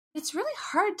it's really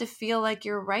hard to feel like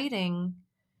you're writing,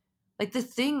 like the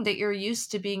thing that you're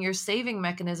used to being your saving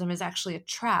mechanism is actually a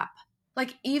trap.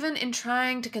 Like, even in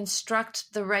trying to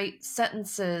construct the right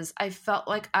sentences, I felt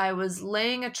like I was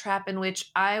laying a trap in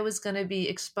which I was going to be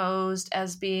exposed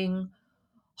as being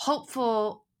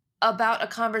hopeful about a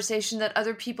conversation that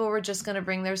other people were just going to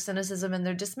bring their cynicism and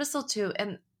their dismissal to.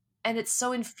 And it's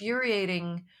so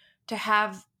infuriating to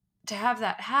have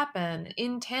that happen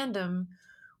in tandem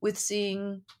with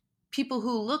seeing people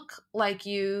who look like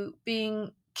you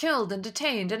being killed and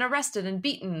detained and arrested and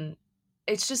beaten.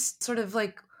 It's just sort of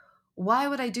like, why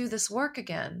would I do this work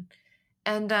again?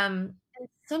 And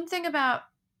something about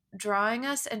drawing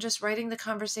us and just writing the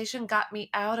conversation got me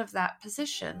out of that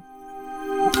position.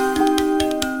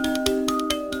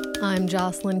 I'm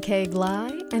Jocelyn K.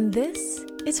 Glei, and this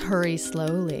is Hurry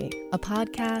Slowly, a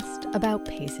podcast about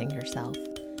pacing yourself,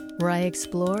 where I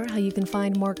explore how you can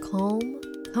find more calm,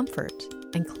 comfort,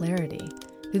 and clarity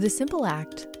through the simple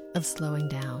act of slowing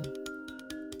down.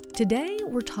 Today,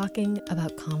 we're talking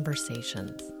about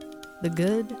conversations. The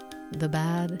good, the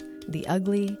bad, the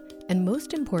ugly, and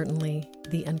most importantly,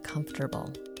 the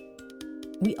uncomfortable.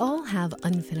 We all have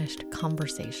unfinished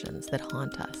conversations that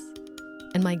haunt us.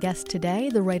 And my guest today,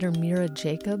 the writer Mira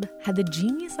Jacob, had the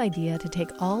genius idea to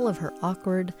take all of her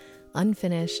awkward,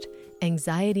 unfinished,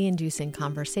 anxiety-inducing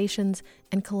conversations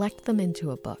and collect them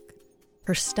into a book.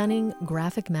 Her stunning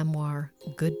graphic memoir,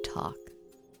 Good Talk,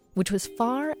 which was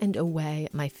far and away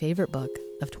my favorite book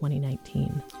of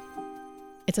 2019.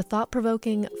 It's a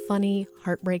thought-provoking, funny,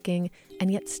 heartbreaking,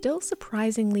 and yet still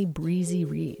surprisingly breezy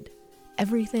read.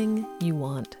 Everything you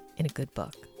want in a good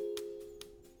book.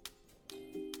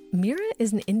 Mira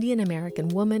is an Indian-American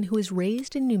woman who was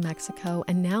raised in New Mexico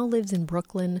and now lives in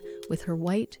Brooklyn with her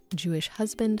white Jewish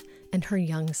husband and her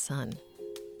young son.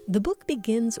 The book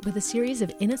begins with a series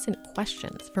of innocent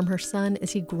questions from her son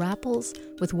as he grapples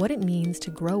with what it means to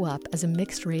grow up as a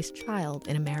mixed-race child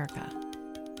in America.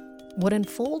 What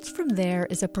unfolds from there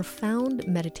is a profound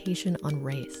meditation on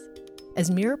race,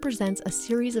 as Mira presents a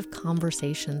series of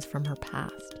conversations from her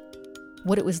past.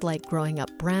 What it was like growing up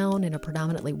brown in a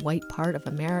predominantly white part of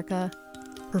America,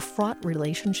 her fraught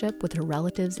relationship with her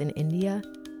relatives in India,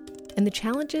 and the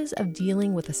challenges of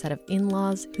dealing with a set of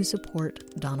in-laws who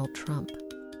support Donald Trump.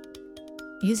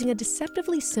 Using a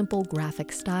deceptively simple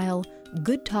graphic style,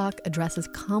 Good Talk addresses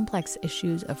complex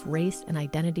issues of race and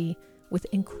identity with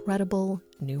incredible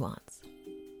nuance.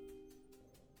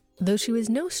 Though she was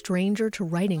no stranger to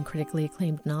writing critically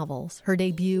acclaimed novels, her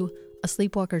debut, A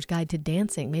Sleepwalker's Guide to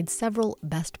Dancing, made several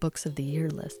Best Books of the Year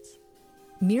lists.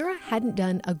 Mira hadn't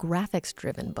done a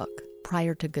graphics-driven book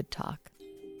prior to Good Talk,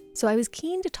 so I was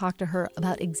keen to talk to her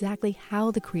about exactly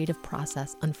how the creative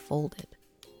process unfolded,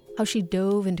 how she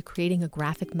dove into creating a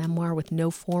graphic memoir with no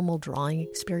formal drawing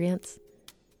experience,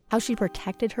 how she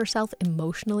protected herself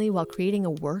emotionally while creating a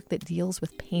work that deals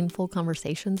with painful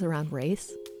conversations around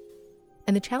race,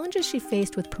 and the challenges she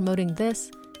faced with promoting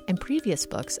this and previous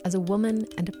books as a woman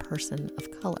and a person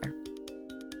of color.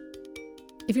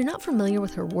 If you're not familiar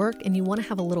with her work and you want to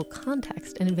have a little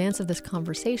context in advance of this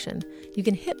conversation, you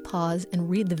can hit pause and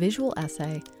read the visual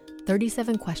essay,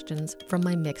 37 Questions from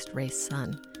My Mixed Race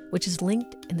Son, which is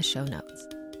linked in the show notes.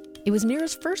 It was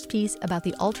Mira's first piece about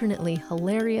the alternately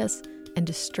hilarious and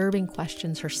disturbing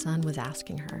questions her son was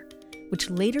asking her, which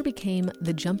later became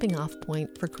the jumping-off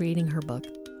point for creating her book,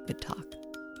 Good Talk.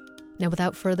 Now,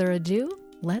 without further ado,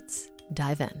 let's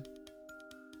dive in.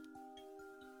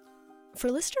 For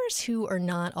listeners who are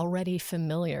not already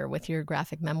familiar with your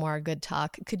graphic memoir, Good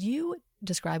Talk, could you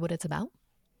describe what it's about?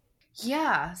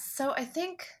 Yeah, so I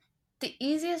think the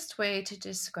easiest way to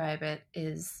describe it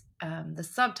is the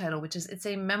subtitle, which is it's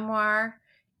a memoir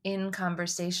in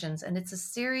conversations, and it's a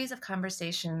series of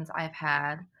conversations I've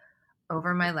had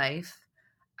over my life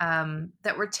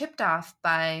that were tipped off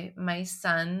by my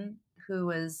son, who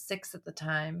was 6 at the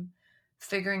time,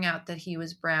 figuring out that he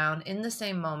was brown in the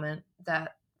same moment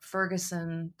that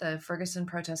the Ferguson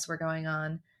protests were going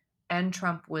on and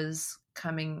Trump was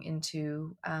coming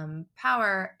into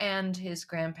power, and his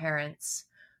grandparents,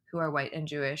 who are white and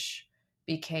Jewish,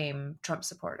 became Trump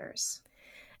supporters.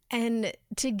 And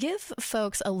to give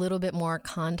folks a little bit more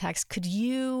context, could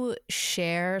you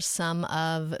share some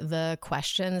of the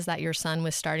questions that your son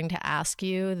was starting to ask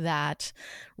you that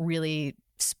really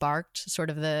sparked sort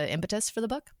of the impetus for the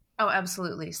book? Oh,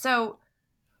 absolutely. So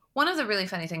one of the really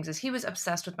funny things is he was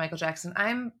obsessed with Michael Jackson.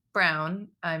 I'm brown,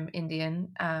 I'm Indian,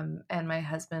 and my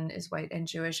husband is white and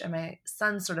Jewish, and my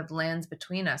son sort of lands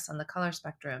between us on the color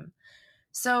spectrum.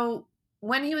 So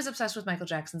when he was obsessed with Michael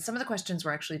Jackson, some of the questions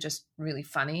were actually just really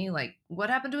funny, like, what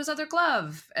happened to his other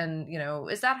glove? And,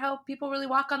 is that how people really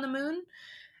walk on the moon?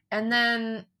 And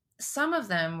then some of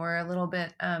them were a little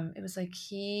bit, it was like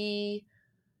he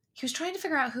was trying to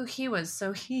figure out who he was.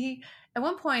 So at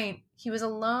one point, he was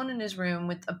alone in his room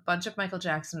with a bunch of Michael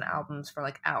Jackson albums for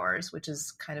like hours, which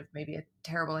is kind of maybe a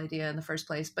terrible idea in the first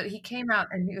place. But he came out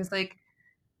and he was like,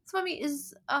 "So, Mommy,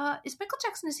 is Michael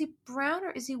Jackson, is he brown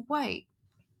or is he white?"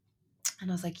 And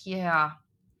I was like, "Yeah."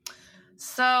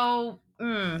 So, so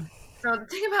the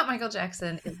thing about Michael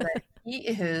Jackson is that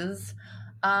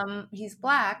he's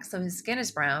black, so his skin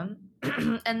is brown,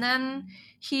 and then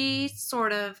he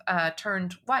sort of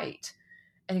turned white.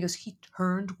 And he goes, "He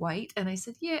turned white?" And I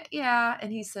said, "Yeah, yeah."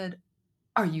 And he said,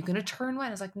 "Are you going to turn white?"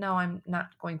 I was like, "No, I'm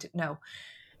not going to. No."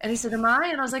 And he said, "Am I?"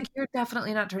 And I was like, "You're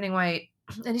definitely not turning white."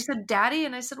 And he said, "Daddy?"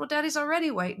 And I said, "Well, Daddy's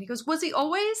already white." And he goes, "Was he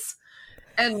always?"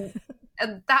 And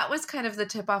that was kind of the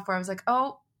tip off where I was like,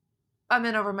 "Oh, I'm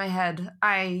in over my head."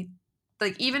 I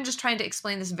like even just trying to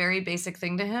explain this very basic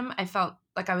thing to him, I felt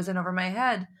like I was in over my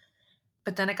head.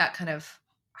 But then it got kind of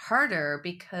harder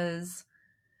because,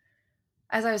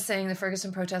 as I was saying, the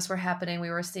Ferguson protests were happening. We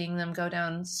were seeing them go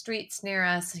down streets near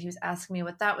us. He was asking me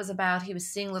what that was about. He was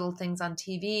seeing little things on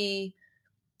TV.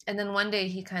 And then one day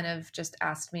he kind of just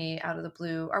asked me out of the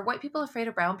blue, "Are white people afraid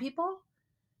of brown people?"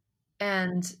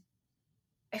 And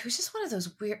it was just one of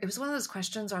those it was one of those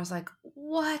questions where I was like,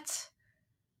 what?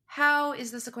 How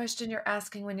is this a question you're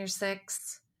asking when you're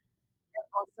 6?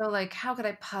 Also, like, how could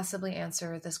I possibly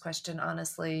answer this question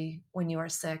honestly when you are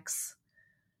 6?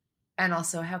 And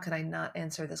also, how could I not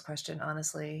answer this question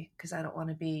honestly? Because I don't want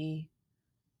to be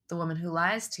the woman who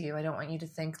lies to you. I don't want you to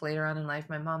think later on in life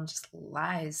my mom just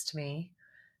lies to me.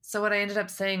 So what I ended up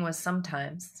saying was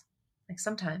sometimes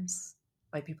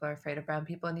white people are afraid of brown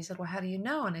people. And he said, "Well, how do you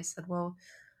know?" And I said, "Well,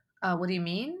 what do you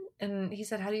mean?" And he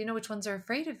said, "How do you know which ones are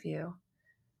afraid of you?"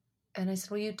 And I said,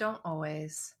 "Well, you don't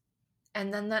always."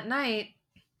 And then that night,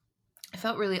 I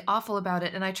felt really awful about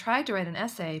it. And I tried to write an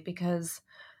essay because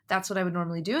that's what I would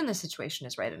normally do in this situation,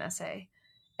 is write an essay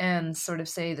and sort of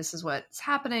say, this is what's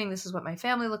happening. This is what my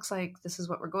family looks like. This is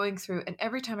what we're going through. And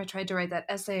every time I tried to write that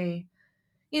essay,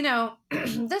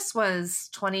 this was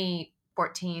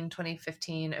 2014,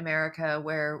 2015 America,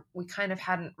 where we kind of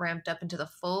hadn't ramped up into the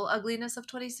full ugliness of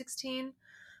 2016.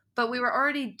 But we were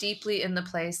already deeply in the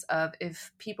place of,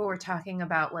 if people were talking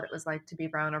about what it was like to be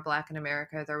brown or black in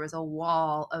America, there was a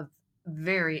wall of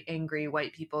very angry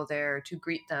white people there to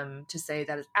greet them, to say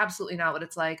that is absolutely not what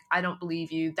it's like. I don't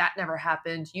believe you. That never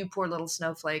happened. You poor little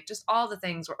snowflake. Just all the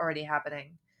things were already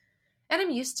happening. And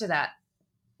I'm used to that.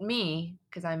 Me,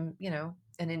 because I'm,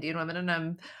 an Indian woman, and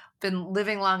I'm been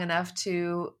living long enough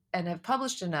to, and have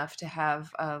published enough to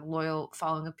have a loyal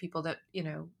following of people that,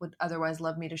 would otherwise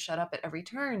love me to shut up at every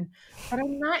turn. But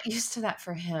I'm not used to that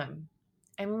for him.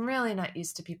 I'm really not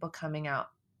used to people coming out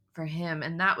for him.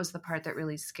 And that was the part that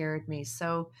really scared me.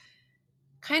 So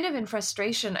kind of in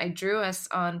frustration, I drew us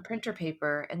on printer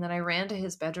paper, and then I ran to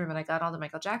his bedroom and I got all the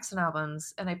Michael Jackson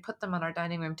albums and I put them on our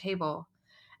dining room table.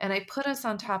 And I put us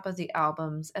on top of the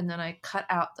albums, and then I cut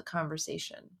out the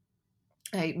conversation.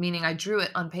 Meaning I drew it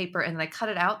on paper and then I cut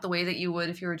it out the way that you would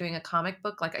if you were doing a comic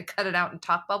book. Like I cut it out in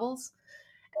talk bubbles.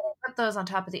 And I put those on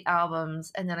top of the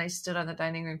albums, and then I stood on the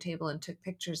dining room table and took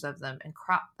pictures of them and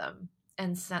cropped them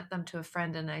and sent them to a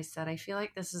friend. And I said, "I feel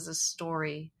like this is a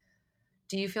story.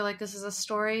 Do you feel like this is a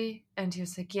story?" And he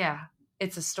was like, "Yeah,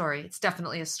 it's a story. It's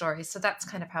definitely a story." So that's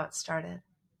kind of how it started.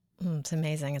 It's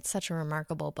amazing. It's such a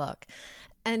remarkable book.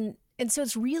 And so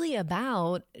it's really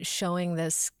about showing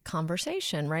this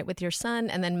conversation, right, with your son,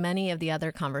 and then many of the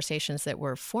other conversations that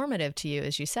were formative to you,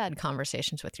 as you said,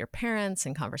 conversations with your parents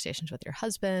and conversations with your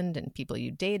husband and people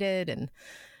you dated and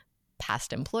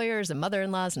past employers and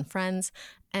mother-in-laws and friends.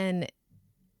 And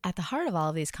at the heart of all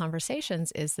of these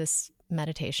conversations is this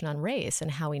meditation on race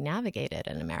and how we navigate it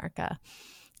in America.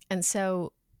 And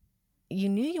so you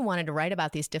knew you wanted to write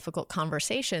about these difficult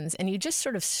conversations, and you just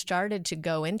sort of started to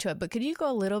go into it. But could you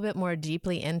go a little bit more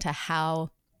deeply into how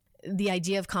the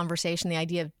idea of conversation, the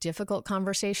idea of difficult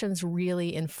conversations,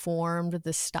 really informed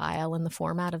the style and the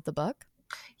format of the book?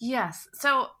 Yes.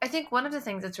 So I think one of the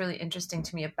things that's really interesting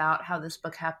to me about how this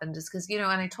book happened is because, and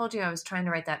I told you I was trying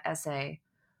to write that essay.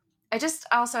 I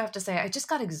also have to say, I just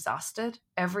got exhausted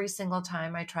every single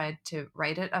time I tried to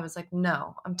write it. I was like,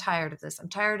 no, I'm tired of this. I'm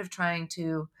tired of trying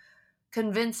to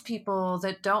convince people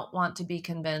that don't want to be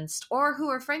convinced, or who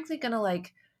are frankly going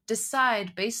to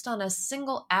decide based on a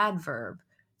single adverb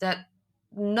that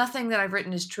nothing that I've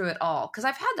written is true at all. Because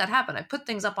I've had that happen. I put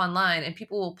things up online and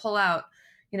people will pull out,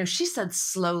 she said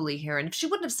slowly here. And if she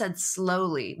wouldn't have said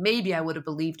slowly, maybe I would have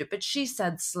believed it. But she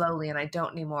said slowly and I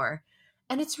don't anymore.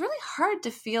 And it's really hard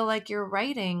to feel like you're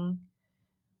writing,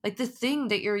 like the thing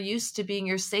that you're used to being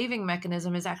your saving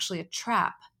mechanism is actually a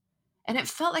trap. And it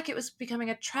felt like it was becoming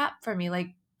a trap for me. Like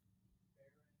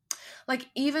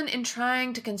even in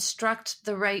trying to construct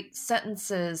the right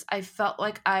sentences, I felt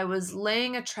like I was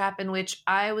laying a trap in which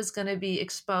I was going to be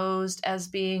exposed as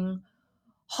being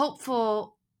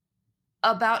hopeful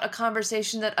about a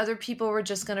conversation that other people were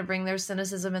just going to bring their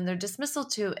cynicism and their dismissal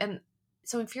to. And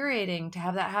so infuriating to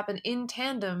have that happen in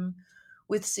tandem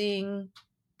with seeing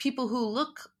people who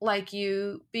look like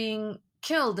you being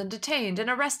killed and detained and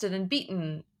arrested and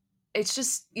beaten. It's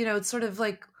just, it's sort of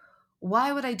like,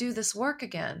 why would I do this work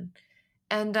again?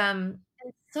 And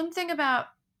something about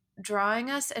drawing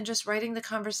us and just writing the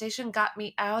conversation got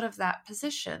me out of that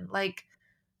position. Like,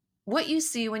 what you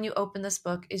see when you open this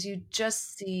book is you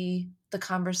just see the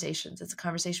conversations. It's a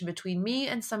conversation between me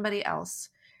and somebody else.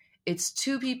 It's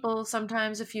two people,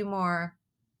 sometimes a few more,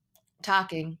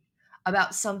 talking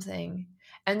about something.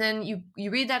 And then you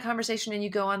read that conversation and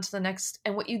you go on to the next.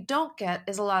 And what you don't get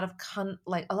is a lot of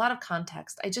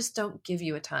context. I just don't give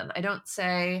you a ton. I don't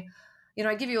say,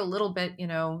 I give you a little bit,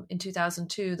 in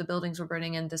 2002, the buildings were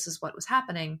burning and this is what was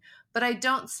happening. But I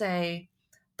don't say,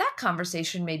 that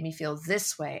conversation made me feel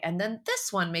this way. And then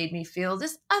this one made me feel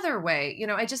this other way.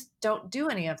 I just don't do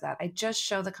any of that. I just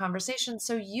show the conversation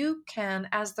so you can,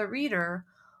 as the reader,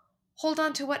 hold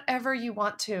on to whatever you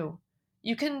want to.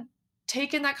 You can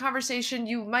take in that conversation.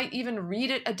 You might even read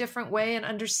it a different way and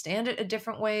understand it a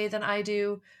different way than I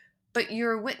do. But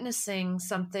you're witnessing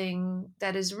something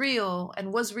that is real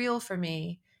and was real for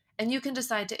me. And you can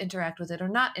decide to interact with it or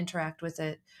not interact with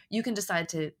it. You can decide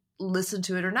to listen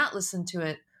to it or not listen to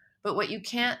it. But what you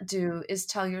can't do is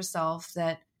tell yourself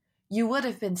that you would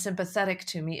have been sympathetic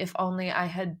to me if only I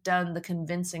had done the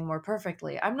convincing more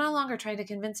perfectly. I'm no longer trying to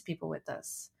convince people with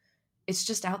this. It's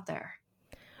just out there.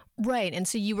 Right. And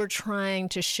so you were trying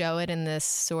to show it in this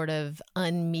sort of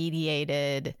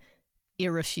unmediated,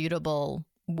 irrefutable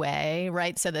way,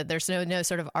 right? So that there's no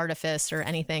sort of artifice or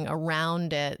anything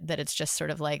around it, that it's just sort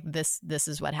of like this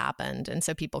is what happened. And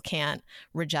so people can't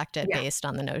reject it based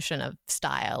on the notion of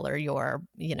style or your,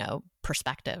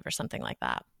 perspective or something like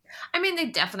that. I mean, they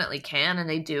definitely can, and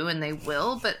they do, and they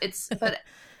will, but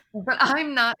but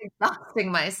I'm not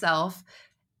exhausting myself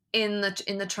in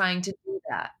the trying to do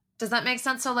that. Does that make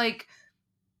sense? So like,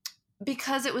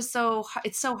 because it's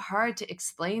so hard to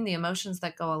explain the emotions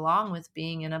that go along with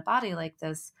being in a body like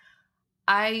this.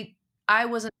 I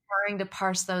wasn't trying to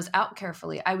parse those out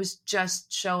carefully. I was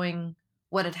just showing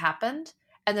what had happened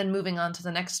and then moving on to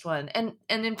the next one. And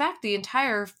in fact, the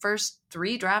entire first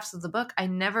 3 drafts of the book, I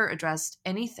never addressed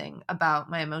anything about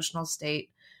my emotional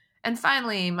state. And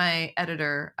finally, my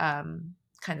editor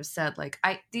kind of said, like,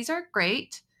 these are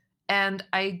great. And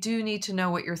I do need to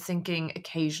know what you're thinking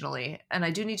occasionally. And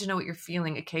I do need to know what you're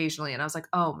feeling occasionally. And I was like,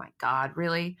 oh my God,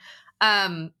 really?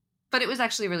 But it was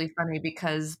actually really funny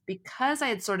because I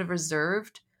had sort of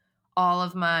reserved all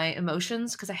of my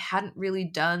emotions because I hadn't really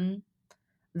done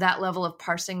that level of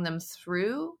parsing them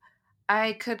through.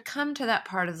 I could come to that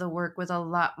part of the work with a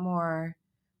lot more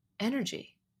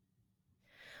energy.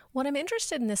 Well, I'm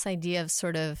interested in this idea of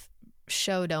sort of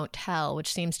show, don't tell,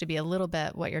 which seems to be a little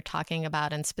bit what you're talking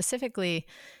about, and specifically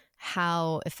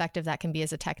how effective that can be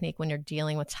as a technique when you're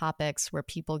dealing with topics where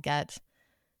people get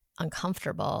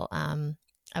uncomfortable.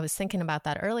 I was thinking about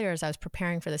that earlier as I was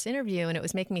preparing for this interview, and it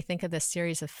was making me think of this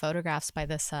series of photographs by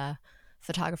this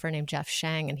photographer named Jeff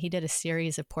Sheng, and he did a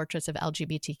series of portraits of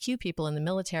LGBTQ people in the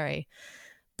military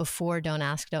before Don't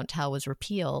Ask, Don't Tell was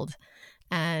repealed.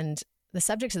 And the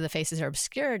subjects of the faces are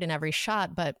obscured in every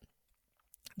shot, but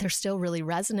they're still really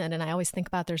resonant. And I always think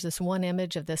about, there's this one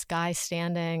image of this guy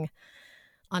standing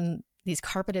on these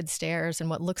carpeted stairs in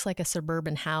what looks like a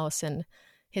suburban house, and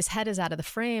his head is out of the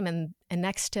frame, and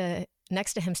next to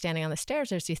him standing on the stairs,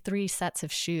 there's these 3 sets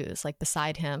of shoes, like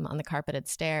beside him on the carpeted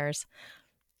stairs.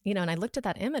 And I looked at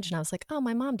that image and I was like, oh,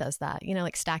 my mom does that,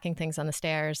 like stacking things on the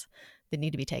stairs that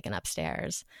need to be taken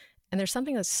upstairs. And there's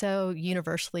something that's so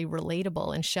universally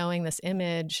relatable in showing this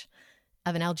image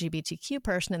of an LGBTQ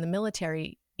person in the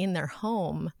military in their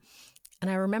home.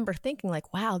 And I remember thinking,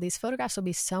 like, wow, these photographs will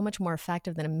be so much more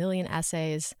effective than a million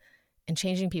essays in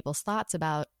changing people's thoughts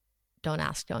about Don't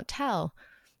Ask, Don't Tell.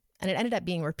 And it ended up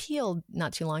being repealed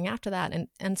not too long after that.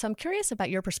 And so I'm curious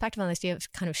about your perspective on this idea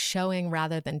of kind of showing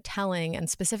rather than telling, and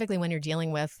specifically when you're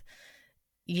dealing with,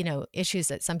 issues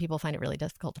that some people find it really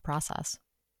difficult to process.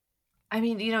 I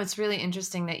mean, it's really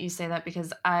interesting that you say that,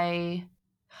 because I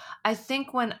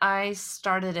think when I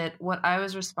started it, what I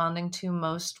was responding to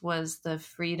most was the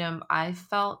freedom I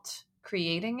felt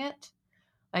creating it.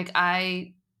 Like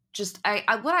I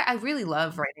really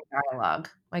love writing dialogue.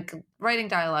 Like writing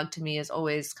dialogue to me is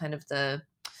always kind of the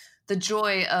the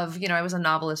joy of, you know, I was a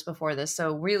novelist before this.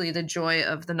 So really the joy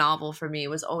of the novel for me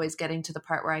was always getting to the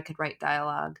part where I could write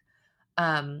dialogue.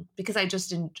 Because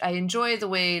I enjoy the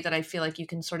way that I feel like you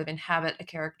can sort of inhabit a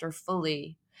character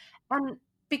fully. And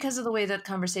because of the way that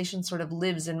conversation sort of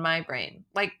lives in my brain.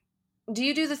 Like, do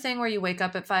you do the thing where you wake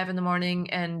up at 5 a.m.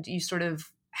 and you sort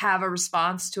of have a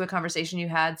response to a conversation you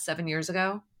had 7 years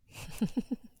ago?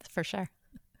 For sure.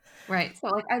 Right. So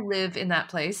like I live in that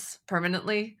place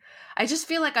permanently. I just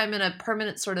feel like I'm in a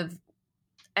permanent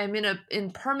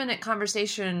in permanent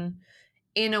conversation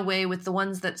in a way with the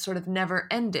ones that sort of never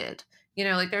ended. You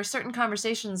know, like there are certain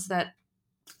conversations that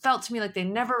felt to me like they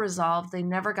never resolved, they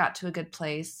never got to a good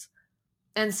place.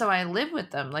 And so I live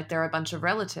with them like they're a bunch of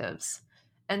relatives.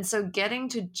 And so getting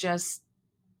to just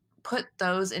put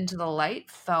those into the light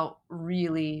felt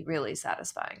really, really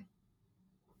satisfying.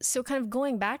 So kind of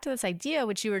going back to this idea,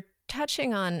 which you were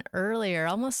touching on earlier,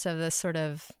 almost of this sort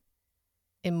of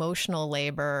emotional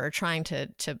labor, or trying to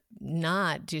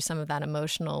not do some of that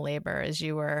emotional labor as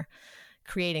you were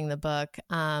creating the book.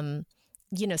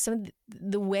 You know, some of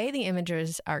the way the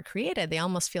images are created, they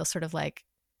almost feel sort of like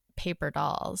paper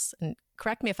dolls. And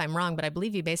correct me if I'm wrong, but I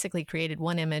believe you basically created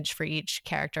one image for each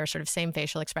character, sort of same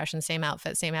facial expression, same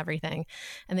outfit, same everything.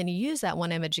 And then you use that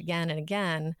one image again and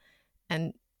again.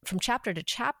 And from chapter to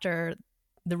chapter,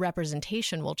 the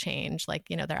representation will change, like,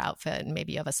 you know, their outfit, and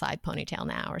maybe you have a side ponytail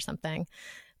now or something.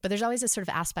 But there's always this sort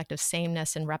of aspect of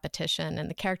sameness and repetition. And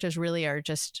the characters really are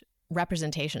just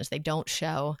representations. They don't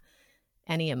show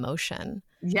any emotion.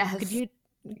 Yes.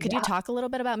 Could you talk a little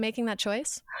bit about making that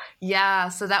choice? Yeah.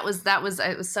 So it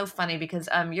was so funny because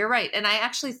you're right. And I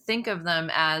actually think of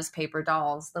them as paper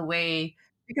dolls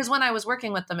because when I was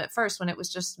working with them at first, when it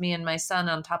was just me and my son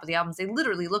on top of the albums, they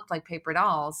literally looked like paper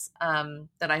dolls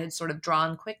that I had sort of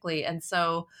drawn quickly. And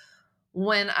so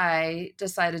when I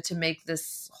decided to make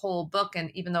this whole book,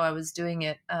 and even though I was doing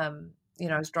it, you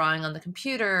know, I was drawing on the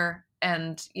computer,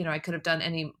 and, you know, I could have done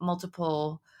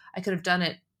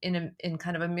it in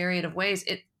kind of a myriad of ways.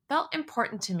 It felt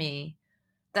important to me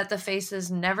that the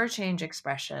faces never change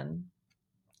expression.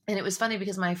 And it was funny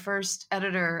because my first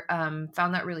editor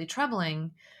found that really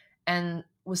troubling and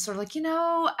was sort of like, you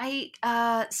know,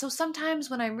 so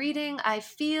sometimes when I'm reading, I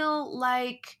feel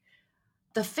like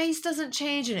the face doesn't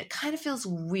change and it kind of feels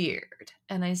weird.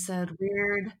 And I said,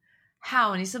 weird?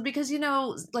 How? And he said, because, you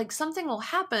know, like something will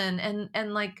happen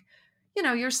and like, you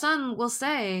know, your son will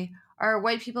say, are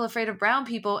white people afraid of brown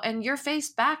people? And your face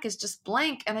back is just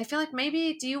blank. And I feel like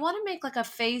maybe, do you want to make like a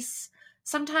face?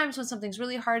 Sometimes when something's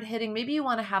really hard hitting, maybe you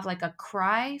want to have like a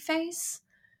cry face.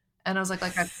 And I was like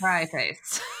a cry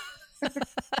face.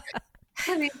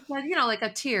 And he said, you know, like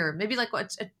a tear, maybe like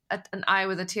an eye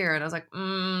with a tear. And I was like,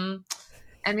 And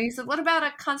he said, what about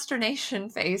a consternation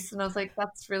face? And I was like,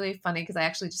 that's really funny because I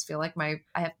actually just feel like I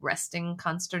have resting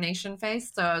consternation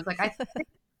face. So I was like, I think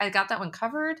I got that one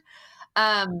covered.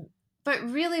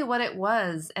 But really what it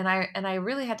was, and I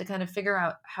really had to kind of figure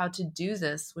out how to do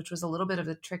this, which was a little bit of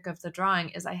the trick of the drawing,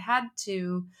 is I had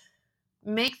to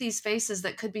make these faces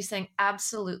that could be saying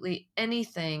absolutely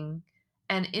anything.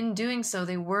 And in doing so,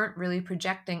 they weren't really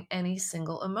projecting any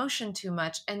single emotion too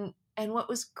much. And what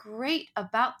was great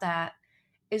about that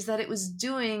is that it was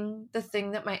doing the thing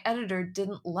that my editor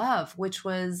didn't love, which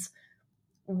was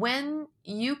when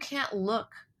you can't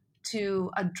look to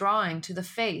a drawing, to the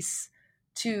face,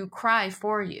 to cry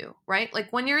for you, right?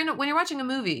 Like when you're watching a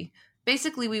movie,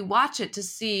 basically we watch it to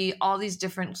see all these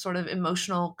different sort of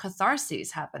emotional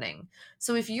catharses happening.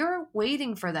 So if you're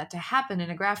waiting for that to happen in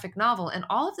a graphic novel and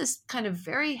all of this kind of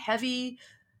very heavy,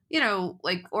 you know,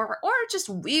 like, or just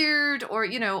weird or,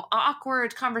 you know,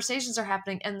 awkward conversations are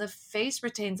happening and the face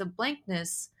retains a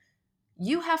blankness,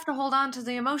 you have to hold on to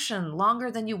the emotion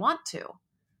longer than you want to.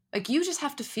 Like you just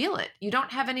have to feel it. You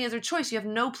don't have any other choice. You have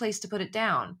no place to put it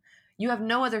down. You have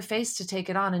no other face to take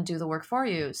it on and do the work for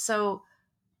you. So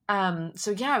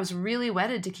yeah, I was really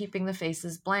wedded to keeping the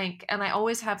faces blank, and I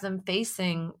always have them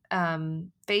facing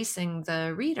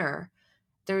the reader.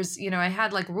 There's, you know, I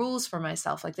had like rules for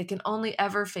myself, like they can only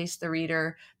ever face the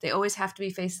reader. They always have to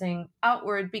be facing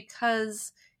outward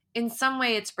because in some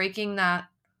way it's breaking that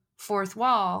fourth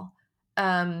wall.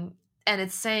 And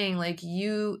it's saying like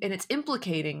and it's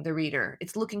implicating the reader.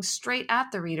 It's looking straight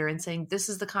at the reader and saying, this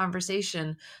is the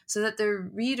conversation, so that the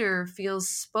reader feels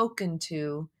spoken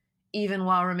to even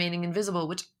while remaining invisible,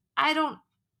 which I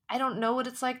don't know what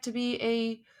it's like to be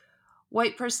a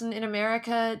white person in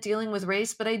America dealing with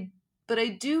race, but I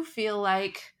do feel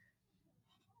like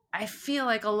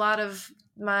a lot of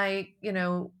my, you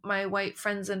know, my white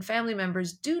friends and family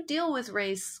members do deal with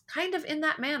race kind of in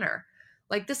that manner.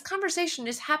 Like this conversation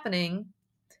is happening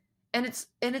and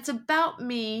it's about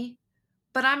me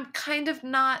but I'm kind of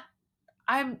not,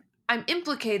 I'm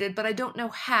implicated, but I don't know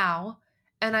how.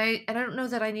 And I don't know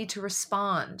that I need to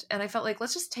respond. And I felt like,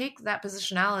 let's just take that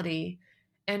positionality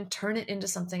and turn it into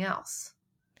something else.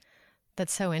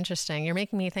 That's so interesting. You're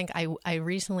making me think. I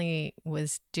recently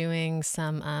was doing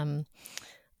some,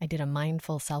 I did a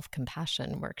mindful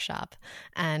self-compassion workshop.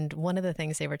 And one of the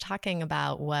things they were talking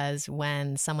about was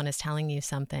when someone is telling you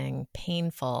something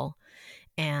painful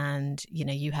and, you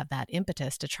know, you have that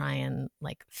impetus to try and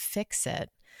like fix it,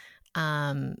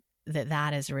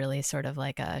 that is really sort of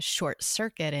like a short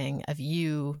circuiting of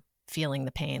you feeling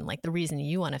the pain. Like the reason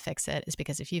you want to fix it is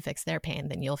because if you fix their pain,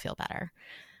 then you'll feel better.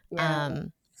 Yeah.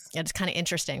 It's kind of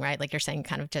interesting, right? Like you're saying,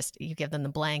 kind of just you give them the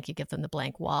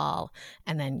blank wall,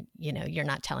 and then, you know, you're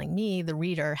not telling me, the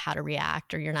reader, how to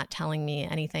react, or you're not telling me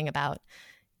anything about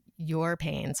your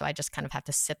pain. So I just kind of have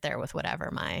to sit there with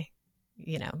whatever my,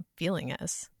 you know, feeling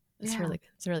is. It's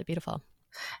really beautiful.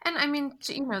 And I mean,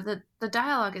 you know, the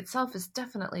dialogue itself is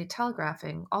definitely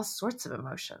telegraphing all sorts of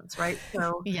emotions, right?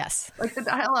 So yes, like the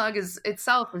dialogue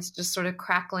itself is just sort of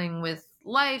crackling with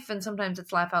life, and sometimes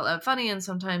it's laugh out loud funny, and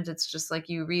sometimes it's just like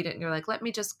you read it and you're like, let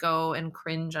me just go and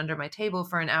cringe under my table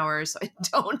for an hour so I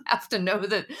don't have to know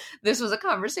that this was a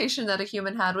conversation that a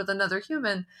human had with another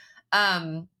human.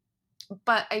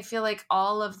 But I feel like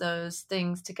all of those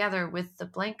things together with the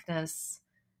blankness,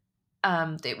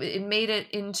 it made it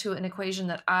into an equation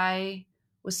that I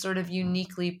was sort of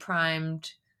uniquely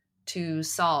primed to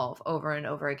solve over and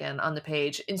over again on the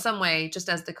page in some way, just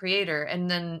as the creator. And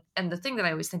the thing that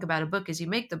I always think about a book is you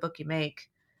make the book you make,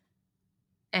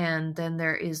 and then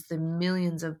there is the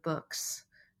millions of books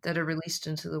that are released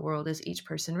into the world as each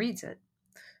person reads it,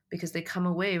 because they come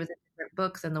away with a different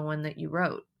book than the one that you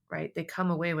wrote, right? They come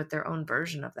away with their own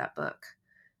version of that book.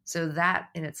 So that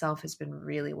in itself has been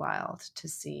really wild to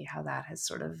see how that has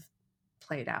sort of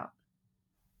played out.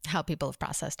 How people have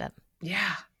processed it.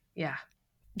 Yeah. Yeah.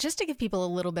 Just to give people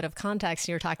a little bit of context,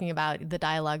 you're talking about the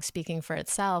dialogue speaking for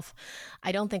itself.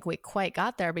 I don't think we quite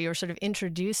got there, but you were sort of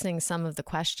introducing some of the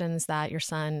questions that your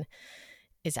son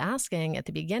is asking at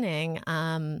the beginning,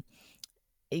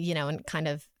 you know, and kind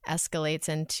of escalates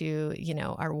into, you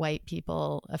know, are white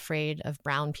people afraid of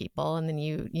brown people? And then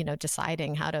you know,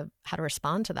 deciding how to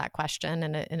respond to that question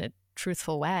in a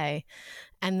truthful way.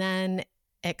 And then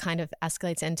it kind of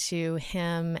escalates into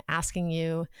him asking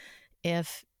you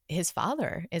if his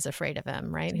father is afraid of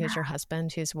him, right? Yeah. Who's your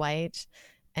husband, who's white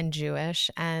and Jewish.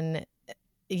 And,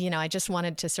 you know, I just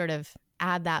wanted to sort of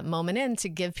add that moment in to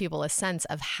give people a sense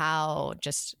of how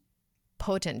just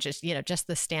potent, just, you know, just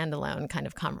the standalone kind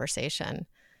of conversation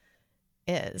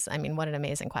is. I mean, what an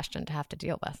amazing question to have to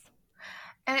deal with.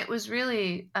 And it was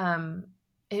really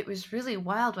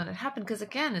wild when it happened. Because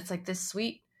again, it's like this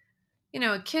sweet, you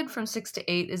know, a kid from 6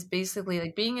 to 8 is basically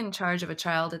like being in charge of a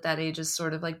child at that age is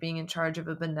sort of like being in charge of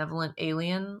a benevolent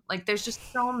alien. Like there's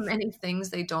just so many things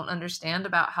they don't understand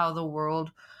about how the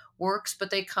world works, but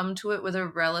they come to it with a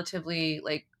relatively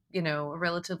like, you know, a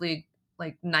relatively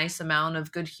like nice amount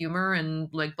of good humor and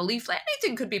like belief that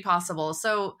anything could be possible.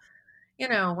 So, you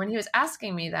know, when he was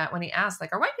asking me that, when he asked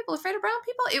like, are white people afraid of brown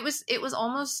people? It was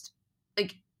almost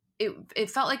like it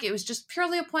felt like it was just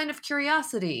purely a point of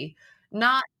curiosity,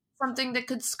 not something that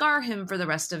could scar him for the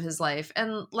rest of his life.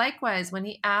 And likewise, when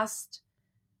he asked,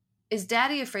 is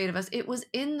daddy afraid of us? It was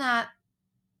in that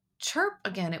chirp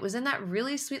again. It was in that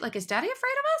really sweet, like, is daddy afraid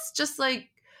of us? Just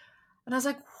like, and I was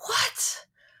like, what?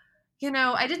 You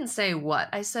know, I didn't say what.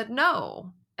 I said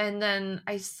no. And then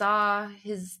I saw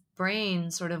his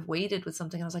brain sort of weighted with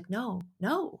something. And I was like, no.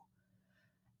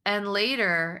 And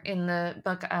later in the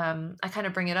book, I kind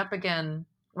of bring it up again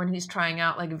when he's trying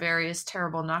out like various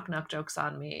terrible knock jokes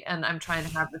on me. And I'm trying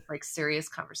to have this like serious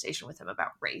conversation with him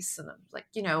about race. And I'm like,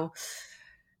 you know,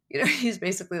 he's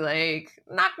basically like,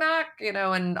 knock, you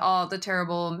know, and all the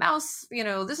terrible mouse, you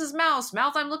know, this is mouse,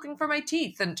 mouth, I'm looking for my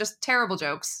teeth, and just terrible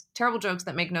jokes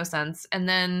that make no sense. And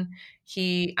then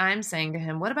I'm saying to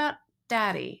him, what about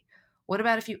daddy? What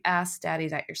about if you ask daddy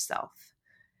that yourself?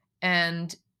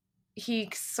 And he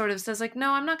sort of says like,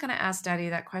 no, I'm not going to ask daddy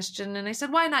that question. And I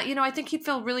said, why not? You know, I think he'd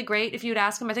feel really great if you'd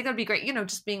ask him. I think that'd be great. You know,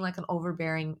 just being like an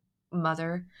overbearing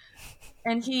mother.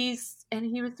 And he was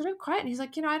sort of quiet and he's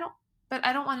like, you know, I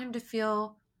don't want him to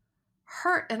feel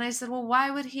hurt. And I said, well, why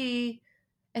would he?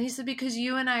 And he said, because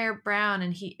you and I are brown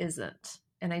and he isn't.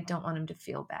 And I don't want him to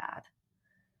feel bad.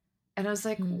 And I was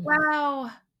like, wow,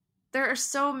 there are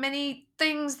so many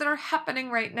things that are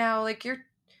happening right now. Like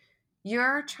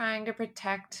you're trying to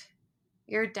protect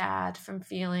your dad from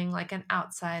feeling like an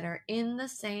outsider in the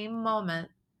same moment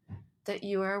that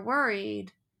you are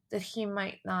worried that he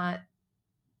might not,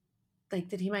 like,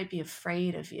 that he might be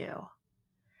afraid of you.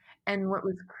 And what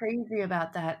was crazy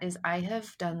about that is I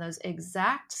have done those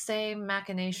exact same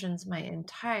machinations my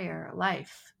entire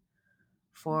life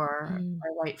for my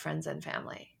white friends and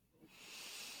family.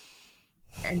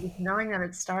 And just knowing that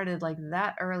it started like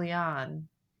that early on,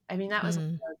 I mean, that was one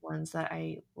of those ones that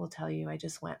I will tell you, I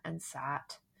just went and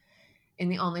sat in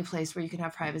the only place where you can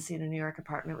have privacy in a New York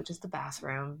apartment, which is the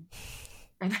bathroom.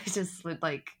 And I just would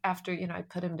after, I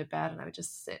put him to bed and I would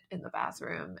just sit in the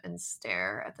bathroom and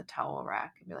stare at the towel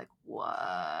rack and be like,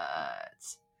 what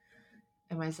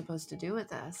am I supposed to do with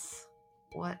this?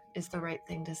 What is the right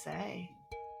thing to say?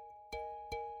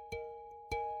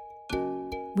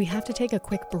 We have to take a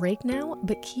quick break now,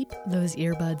 but keep those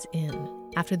earbuds in.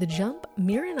 After the jump,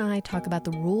 Mira and I talk about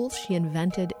the rules she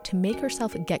invented to make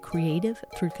herself get creative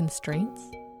through constraints,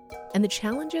 and the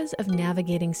challenges of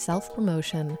navigating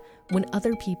self-promotion when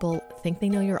other people think they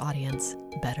know your audience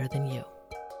better than you.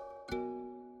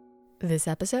 This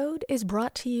episode is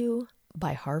brought to you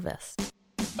by Harvest.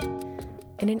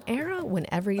 In an era when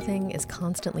everything is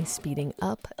constantly speeding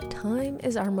up, time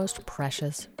is our most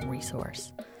precious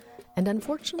resource. And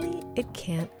unfortunately, it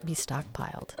can't be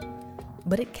stockpiled.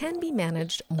 But it can be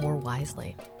managed more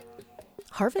wisely.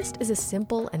 Harvest is a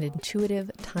simple and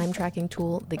intuitive time-tracking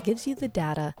tool that gives you the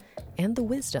data and the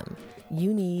wisdom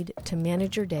you need to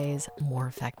manage your days more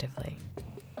effectively.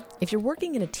 If you're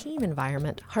working in a team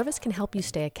environment, Harvest can help you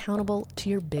stay accountable to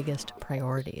your biggest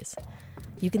priorities.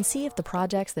 You can see if the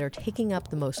projects that are taking up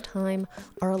the most time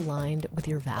are aligned with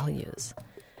your values.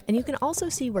 And you can also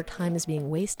see where time is being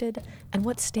wasted and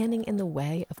what's standing in the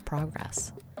way of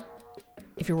progress.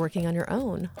 If you're working on your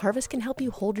own, Harvest can help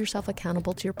you hold yourself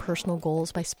accountable to your personal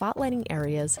goals by spotlighting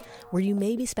areas where you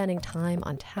may be spending time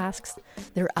on tasks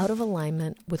that are out of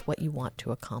alignment with what you want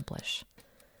to accomplish.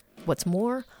 What's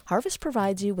more, Harvest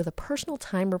provides you with a personal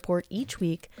time report each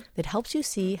week that helps you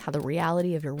see how the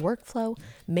reality of your workflow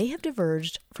may have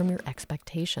diverged from your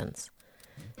expectations.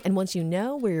 And once you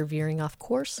know where you're veering off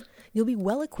course, you'll be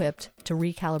well equipped to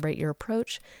recalibrate your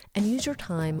approach and use your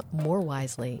time more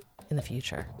wisely in the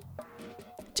future.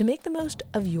 To make the most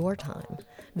of your time,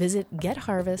 visit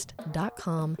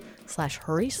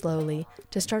getharvest.com/hurryslowly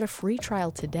to start a free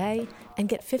trial today and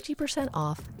get 50%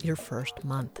 off your first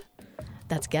month.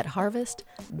 That's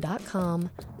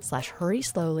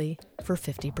getharvest.com/hurryslowly for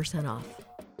 50% off.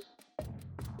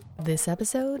 This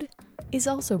episode is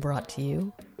also brought to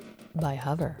you by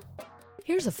Hover.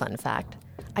 Here's a fun fact.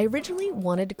 I originally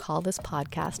wanted to call this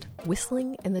podcast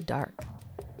Whistling in the Dark.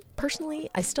 Personally,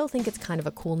 I still think it's kind of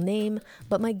a cool name,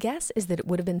 but my guess is that it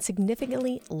would have been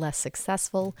significantly less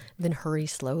successful than Hurry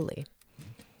Slowly.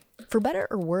 For better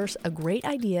or worse, a great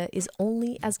idea is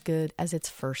only as good as its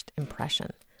first impression,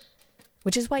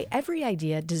 which is why every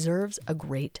idea deserves a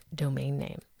great domain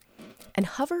name. And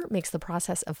Hover makes the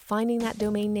process of finding that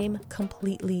domain name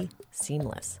completely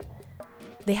seamless.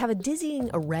 They have a dizzying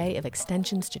array of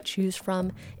extensions to choose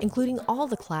from, including all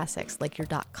the classics like your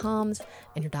 .coms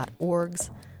and your .orgs,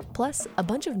 plus a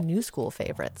bunch of new school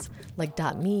favorites like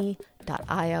 .me,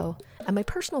 .io, and my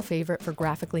personal favorite for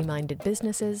graphically minded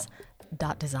businesses,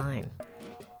 .design.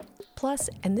 Plus,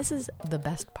 and this is the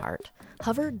best part,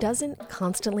 Hover doesn't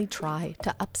constantly try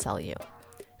to upsell you.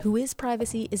 Whois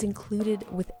Privacy is included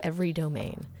with every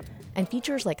domain. And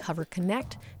features like Hover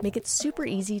Connect make it super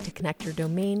easy to connect your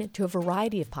domain to a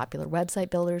variety of popular website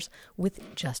builders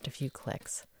with just a few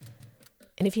clicks.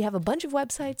 And if you have a bunch of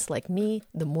websites like me,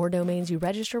 the more domains you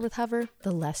register with Hover,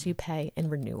 the less you pay in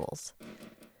renewals.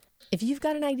 If you've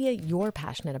got an idea you're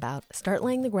passionate about, start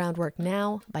laying the groundwork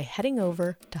now by heading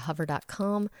over to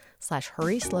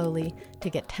hover.com/hurryslowly to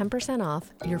get 10%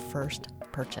 off your first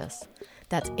purchase.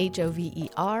 That's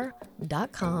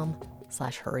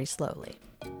hover.com/hurryslowly.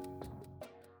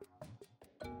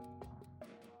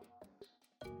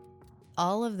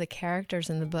 All of the characters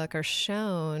in the book are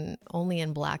shown only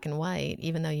in black and white,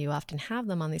 even though you often have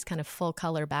them on these kind of full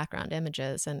color background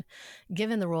images. And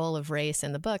given the role of race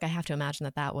in the book, I have to imagine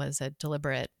that that was a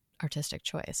deliberate artistic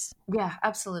choice. Yeah,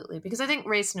 absolutely. Because I think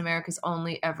race in America is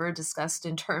only ever discussed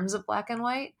in terms of black and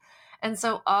white. And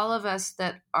so all of us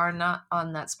that are not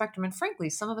on that spectrum, and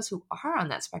frankly, some of us who are on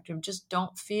that spectrum just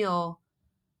don't feel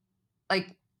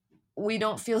like we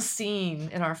don't feel seen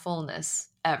in our fullness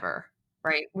ever.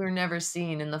 Right? We're never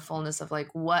seen in the fullness of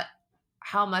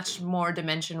how much more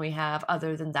dimension we have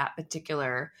other than that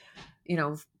particular,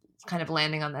 kind of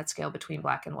landing on that scale between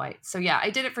black and white. So yeah, I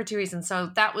did it for two reasons.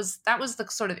 So that was the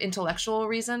sort of intellectual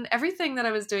reason. Everything that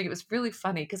I was doing, it was really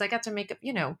funny because I got to make up,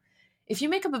 if you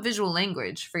make up a visual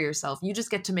language for yourself, you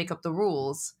just get to make up the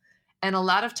rules. And a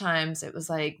lot of times it was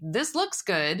like, this looks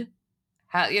good.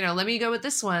 How, let me go with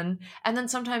this one. And then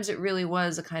sometimes it really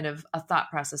was a kind of a thought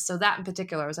process. So that in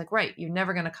particular, I was like, right, you're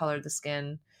never going to color the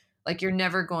skin. Like you're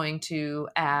never going to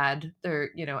add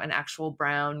an actual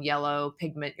brown, yellow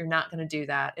pigment. You're not going to do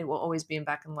that. It will always be in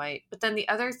black and white. But then the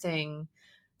other thing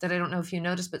that I don't know if you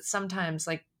noticed, but sometimes,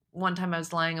 like one time I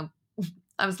was lying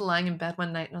in bed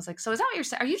one night and I was like, so is that what you're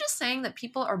saying? Are you just saying that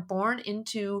people are born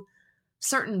into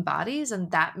certain bodies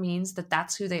and that means that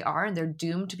that's who they are and they're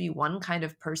doomed to be one kind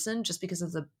of person just because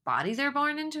of the body they're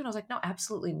born into? And I was like, no,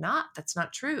 absolutely not. That's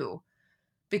not true.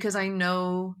 Because I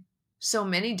know so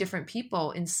many different people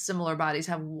in similar bodies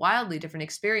have wildly different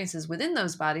experiences within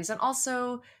those bodies and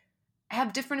also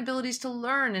have different abilities to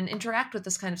learn and interact with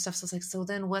this kind of stuff. So I was like, so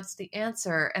then what's the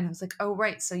answer? And I was like, oh,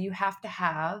 right. So you have to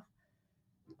have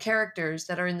characters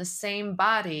that are in the same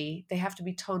body. They have to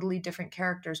be totally different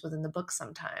characters within the book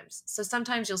sometimes. So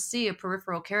sometimes you'll see a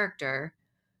peripheral character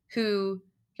who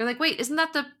you're like, wait, isn't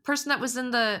that the person that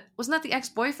wasn't that the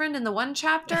ex-boyfriend in the one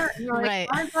chapter? And you're like, Right.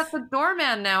 why is that the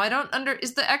doorman now?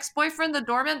 Is the ex-boyfriend the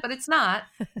doorman? But it's not.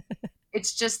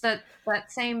 It's just that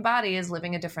same body is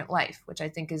living a different life, which I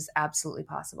think is absolutely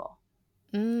possible.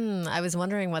 I was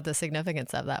wondering what the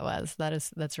significance of that was.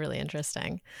 That's really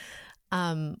interesting.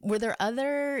 Were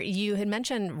there you had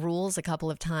mentioned rules a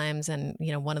couple of times, and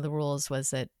one of the rules was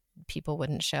that people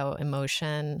wouldn't show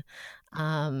emotion.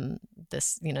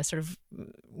 This sort of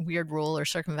weird rule or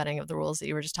circumventing of the rules that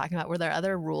you were just talking about. Were there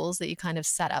other rules that you kind of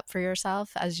set up for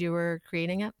yourself as you were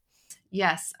creating it?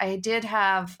 Yes, I did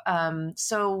have.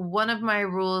 So one of my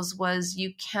rules was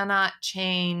you cannot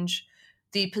change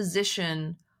the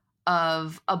position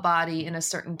of a body in a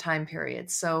certain time period.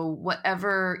 So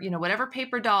whatever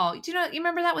paper doll, you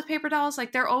remember that with paper dolls?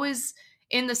 Like they're always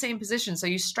in the same position. So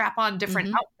you strap on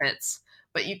different outfits,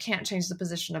 but you can't change the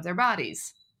position of their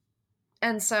bodies.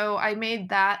 And so I made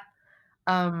that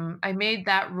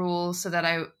rule so that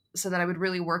I would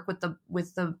really work with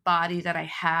the body that I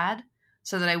had,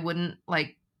 so that I wouldn't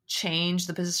like change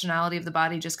the positionality of the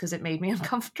body just because it made me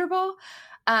uncomfortable.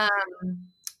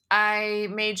 I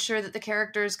made sure that the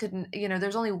characters couldn't,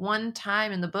 there's only one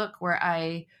time in the book where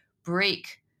I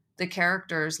break the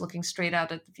characters looking straight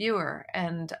out at the viewer.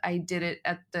 And I did it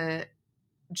at the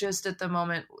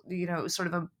moment,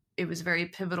 it was a very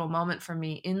pivotal moment for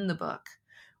me in the book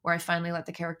where I finally let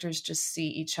the characters just see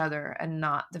each other and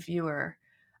not the viewer.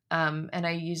 And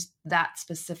I used that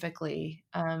specifically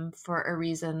for a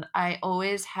reason. I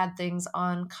always had things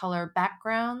on color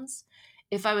backgrounds.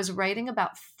 If I was writing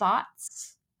about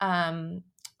thoughts,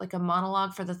 like a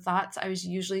monologue for the thoughts, I was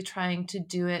usually trying to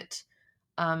do it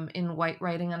in white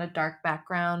writing on a dark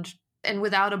background and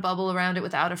without a bubble around it,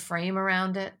 without a frame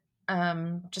around it,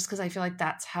 just because I feel like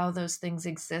that's how those things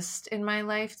exist in my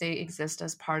life. They exist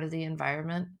as part of the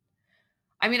environment.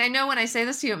 I mean, I know when I say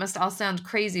this to you, it must all sound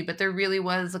crazy, but there really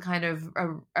was a kind of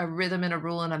a rhythm and a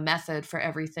rule and a method for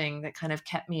everything that kind of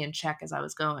kept me in check as I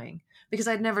was going. Because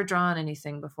I'd never drawn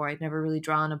anything before. I'd never really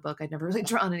drawn a book. I'd never really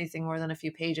drawn anything more than a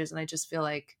few pages. And I just feel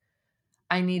like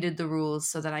I needed the rules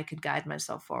so that I could guide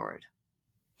myself forward.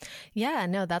 Yeah,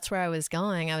 no, that's where I was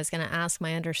going. I was going to ask,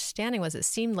 my understanding was it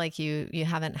seemed like you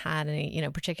haven't had any,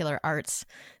 particular arts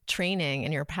training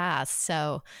in your past.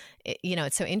 So,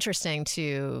 it's so interesting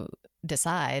to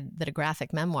decide that a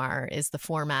graphic memoir is the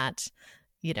format,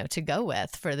 to go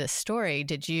with for this story.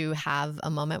 Did you have a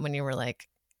moment when you were like,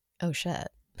 oh shit?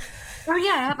 Oh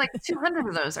yeah, I had like 200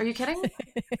 of those. Are you kidding?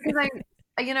 Because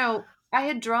I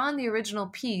had drawn the original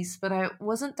piece, but I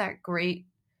wasn't that great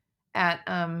at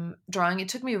drawing. It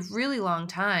took me a really long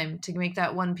time to make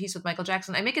that one piece with Michael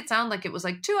Jackson. I make it sound like it was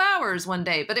like 2 hours one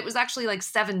day, but it was actually like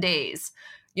 7 days,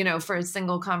 for a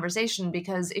single conversation.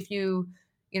 Because if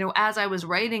as I was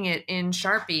writing it in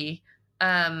Sharpie,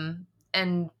 and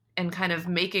kind of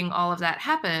making all of that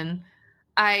happen,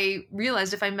 I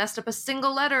realized if I messed up a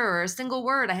single letter or a single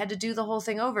word, I had to do the whole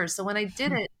thing over. So when I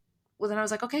did it, well, then I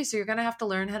was like, okay, so you're going to have to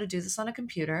learn how to do this on a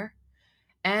computer,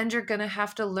 and you're going to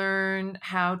have to learn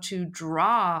how to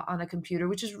draw on a computer,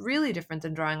 which is really different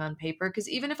than drawing on paper. Because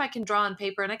even if I can draw on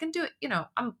paper and I can do it,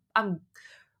 I'm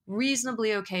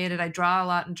reasonably okay at it. I draw a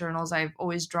lot in journals. I've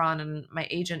always drawn, and my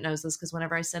agent knows this because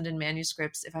whenever I send in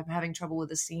manuscripts, if I'm having trouble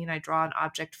with a scene, I draw an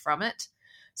object from it.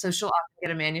 So she'll often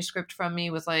get a manuscript from me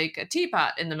with like a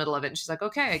teapot in the middle of it. And she's like,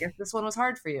 okay, I guess this one was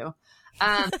hard for you.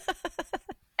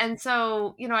 And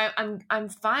so, I'm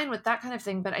fine with that kind of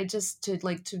thing, but I just,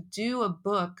 to do a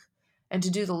book and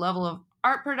to do the level of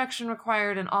art production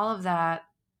required and all of that.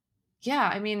 Yeah.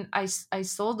 I mean, I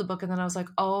sold the book and then I was like,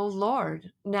 oh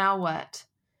Lord, now what?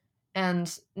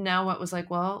 And now what was like,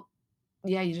 well,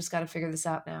 yeah, you just got to figure this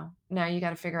out now. Now you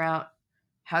got to figure out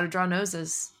how to draw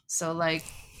noses. So like,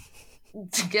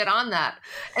 to get on that.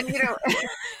 And,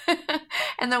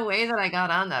 and the way that I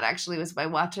got on that actually was by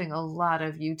watching a lot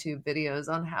of YouTube videos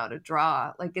on how to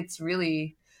draw. Like, it's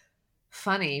really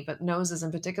funny, but noses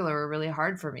in particular are really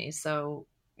hard for me. So,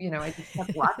 I just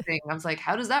kept watching. I was like,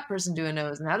 how does that person do a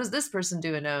nose? And how does this person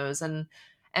do a nose? And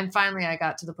finally I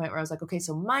got to the point where I was like, okay,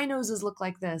 so my noses look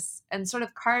like this. And sort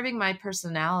of carving my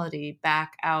personality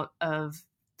back out of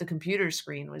the computer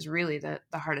screen was really the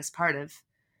hardest part of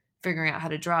figuring out how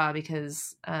to draw,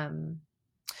 because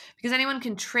anyone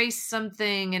can trace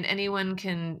something and anyone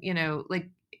can,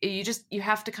 you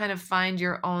have to kind of find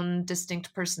your own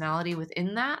distinct personality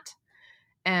within that.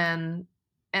 And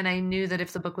I knew that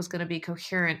if the book was going to be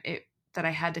coherent, that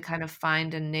I had to kind of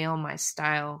find and nail my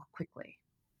style quickly.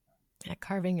 Yeah,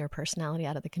 carving your personality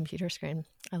out of the computer screen.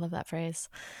 I love that phrase.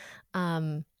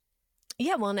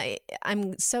 Yeah, well, and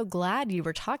I'm so glad you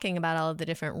were talking about all of the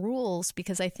different rules,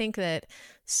 because I think that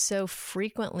so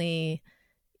frequently,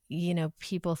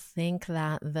 people think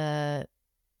that the,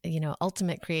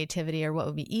 ultimate creativity, or what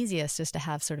would be easiest, is to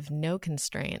have sort of no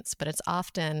constraints, but it's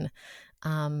often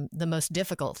the most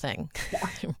difficult thing.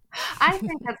 Yeah. I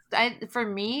think for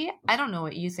me, I don't know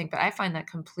what you think, but I find that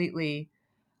completely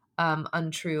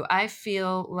untrue. I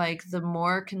feel like the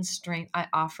more constraint I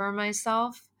offer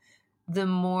myself, the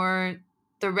more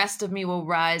the rest of me will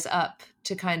rise up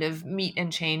to kind of meet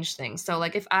and change things. So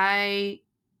like if I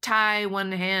tie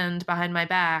one hand behind my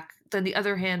back, then the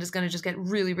other hand is going to just get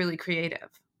really, really creative,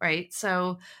 right?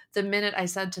 So the minute I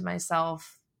said to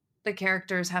myself, the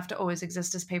characters have to always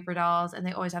exist as paper dolls and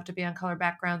they always have to be on color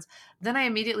backgrounds, then I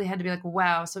immediately had to be like,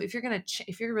 wow, so if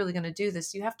you're really going to do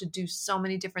this, you have to do so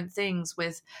many different things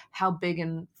with how big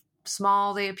and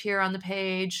small they appear on the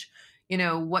page,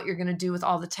 what you're going to do with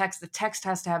all the text. The text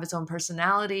has to have its own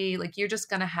personality. Like you're just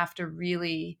going to have to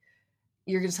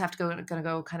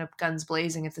go kind of guns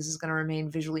blazing if this is going to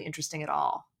remain visually interesting at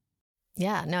all.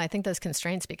 Yeah, no, I think those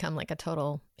constraints become like a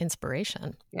total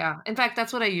inspiration. Yeah. In fact,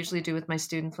 that's what I usually do with my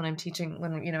students when I'm teaching,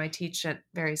 I teach at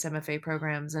various MFA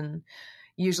programs. And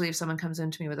usually if someone comes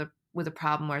into me with a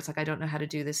problem where it's like, I don't know how to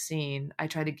do this scene, I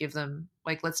try to give them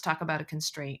like, let's talk about a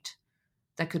constraint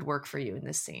that could work for you in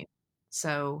this scene.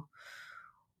 So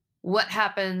what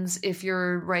happens if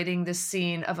you're writing this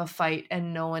scene of a fight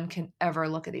and no one can ever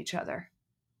look at each other?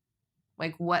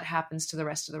 Like what happens to the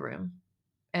rest of the room?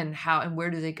 And how and where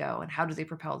do they go and how do they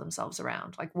propel themselves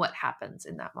around? Like what happens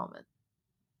in that moment?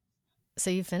 So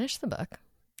you finish the book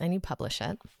and you publish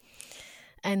it,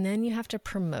 and then you have to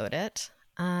promote it.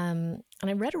 And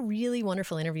I read a really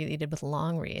wonderful interview that you did with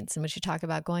Longreads, in which you talk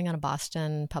about going on a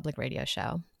Boston public radio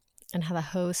show and how the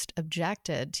host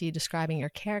objected to you describing your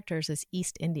characters as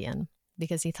East Indian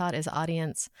because he thought his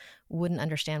audience wouldn't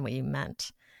understand what you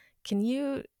meant. Can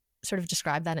you sort of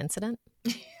describe that incident?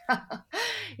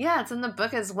 Yeah, it's in the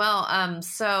book as well.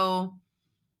 So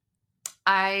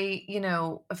I,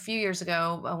 a few years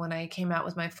ago when I came out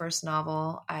with my first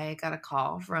novel, I got a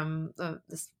call from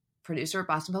this producer at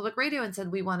Boston Public Radio and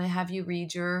said, we want to have you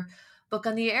read your book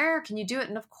on the air. Can you do it?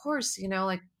 And of course,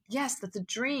 yes, that's a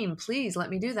dream. Please let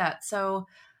me do that. So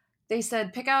they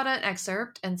said, pick out an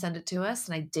excerpt and send it to us.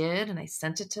 And I did, and I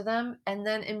sent it to them. And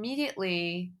then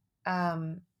immediately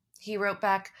he wrote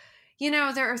back,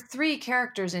 there are 3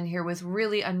 characters in here with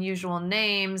really unusual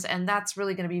names, and that's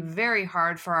really going to be very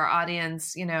hard for our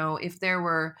audience. If there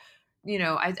were,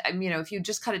 if you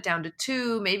just cut it down to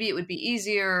 2, maybe it would be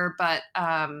easier. But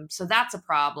so that's a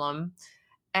problem.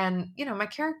 And, my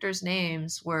characters'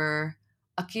 names were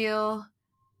Akil,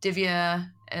 Divya,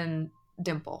 and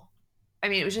Dimple. I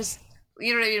mean, it was just,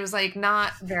 it was like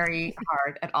not very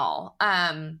hard at all.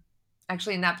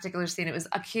 Actually, in that particular scene, it was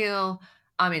Akil,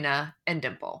 Amina, and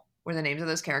Dimple were the names of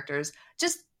those characters.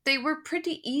 Just, they were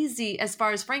pretty easy as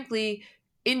far as, frankly,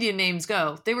 Indian names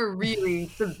go. They were really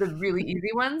the really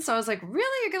easy ones. So I was like,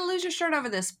 really? You're going to lose your shirt over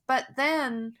this? But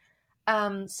then,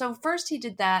 so first he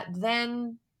did that.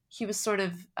 Then he was sort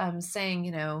of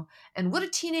saying, and would a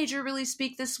teenager really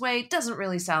speak this way? It doesn't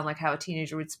really sound like how a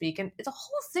teenager would speak. And the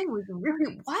whole thing was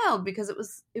really wild because it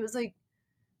was like,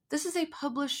 this is a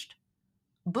published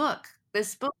book.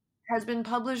 This book has been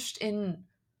published in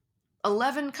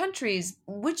 11 countries.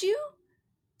 Would you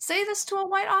say this to a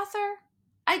white author?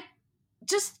 I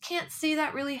just can't see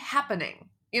that really happening.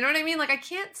 You know what I mean? Like, I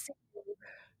can't see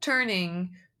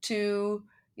turning to,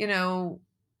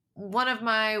 one of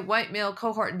my white male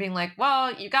cohort and being like,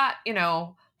 well, you got,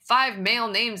 5 male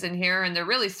names in here and they're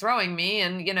really throwing me.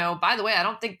 And, by the way, I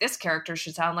don't think this character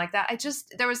should sound like that.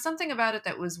 There was something about it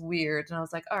that was weird. And I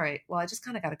was like, all right, well, I just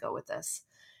kind of got to go with this.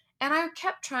 And I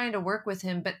kept trying to work with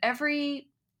him, but every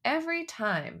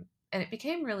time And it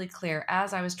became really clear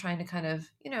as I was trying to kind of,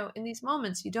 in these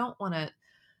moments, you don't want to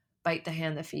bite the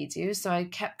hand that feeds you. So I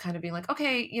kept kind of being like,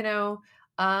 okay,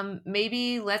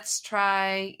 maybe let's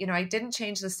try, I didn't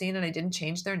change the scene and I didn't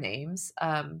change their names.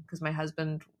 Because my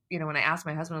husband, when I asked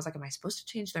my husband, I was like, am I supposed to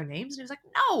change their names? And he was like,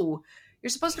 no, you're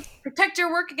supposed to protect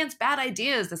your work against bad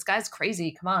ideas. This guy's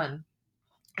crazy. Come on.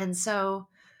 And so,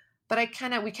 but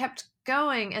we kept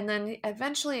going. And then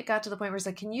eventually it got to the point where it's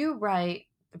like, the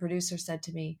producer said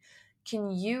to me,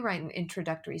 can you write an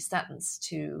introductory sentence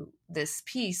to this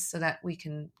piece so that we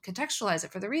can contextualize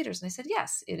it for the readers? And I said,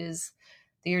 yes, it is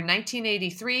the year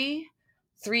 1983.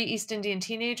 3 East Indian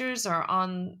teenagers are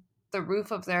on the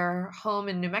roof of their home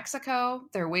in New Mexico.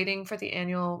 They're waiting for the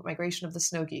annual migration of the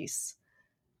snow geese.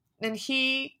 And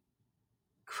it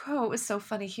was so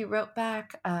funny. He wrote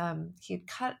back,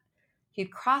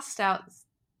 he'd crossed out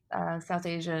South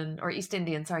Asian or East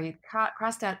Indian. Sorry, he'd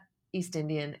crossed out East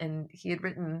Indian, and he had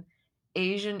written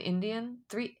Asian Indian,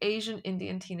 3 Asian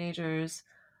Indian teenagers.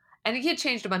 And he had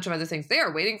changed a bunch of other things. They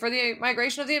are waiting for the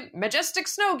migration of the majestic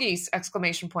snow geese, !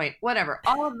 Whatever.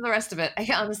 All of the rest of it, I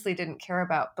honestly didn't care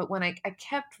about. But when I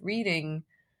kept reading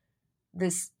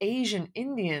this Asian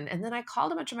Indian, and then I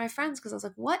called a bunch of my friends because I was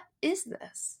like, what is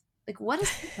this? Like, what is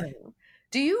happening?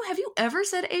 Have you ever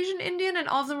said Asian Indian? And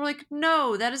all of them were like,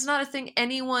 no, that is not a thing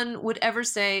anyone would ever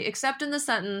say, except in the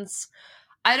sentence,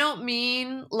 I don't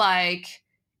mean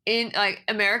in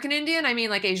American Indian, I mean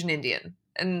like Asian Indian.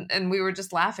 And we were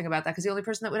just laughing about that because the only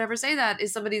person that would ever say that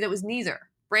is somebody that was neither,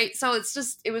 right? So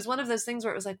it was one of those things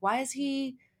where it was like,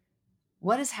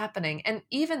 what is happening? And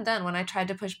even then when I tried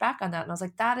to push back on that, and I was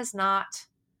like, that is not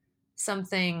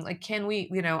something like, can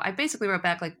we, I basically wrote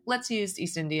back like, let's use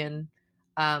East Indian,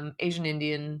 Asian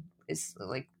Indian is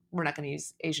like, we're not going to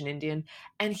use Asian Indian.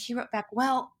 And he wrote back,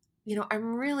 well,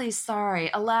 I'm really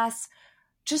sorry. Alas,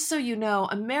 just so you know,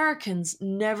 Americans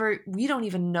we don't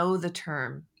even know the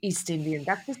term East Indian.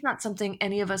 That's just not something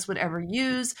any of us would ever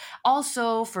use.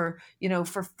 Also for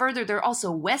further, there are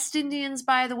also West Indians,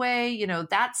 by the way,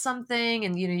 that's something.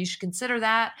 And, you should consider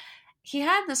that. He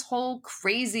had this whole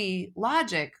crazy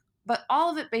logic, but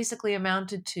all of it basically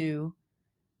amounted to,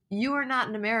 you are not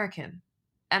an American.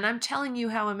 And I'm telling you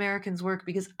how Americans work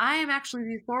because I am actually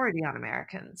the authority on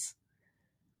Americans.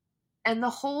 And the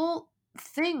whole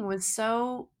thing was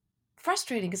so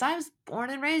frustrating because I was born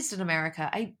and raised in America.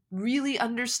 I really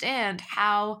understand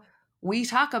how we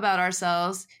talk about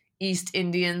ourselves. East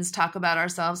Indians talk about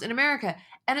ourselves in America.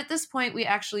 And at this point, we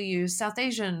actually use South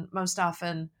Asian most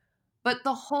often. But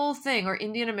the whole thing, or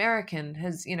Indian American,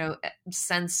 has,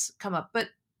 since come up. But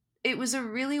it was a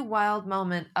really wild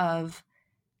moment of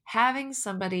having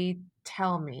somebody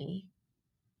tell me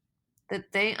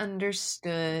that they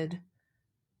understood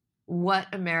what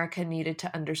America needed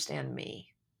to understand me.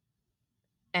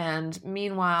 And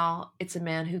meanwhile, it's a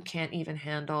man who can't even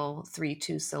handle 3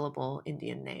 2-syllable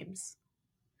Indian names.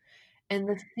 And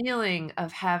the feeling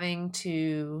of having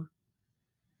to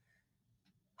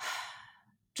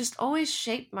just always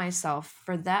shape myself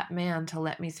for that man to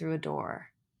let me through a door.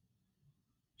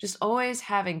 Just always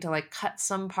having to cut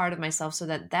some part of myself so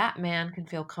that man can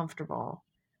feel comfortable.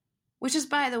 Which is,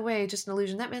 by the way, just an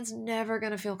illusion. That man's never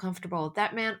going to feel comfortable.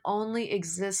 That man only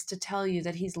exists to tell you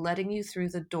that he's letting you through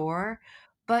the door,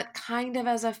 but kind of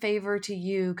as a favor to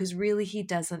you, because really he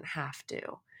doesn't have to.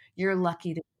 You're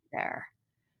lucky to be there.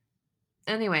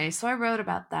 Anyway, so I wrote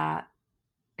about that.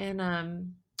 And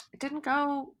it didn't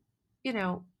go,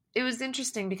 it was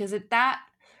interesting because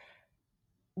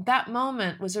that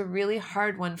moment was a really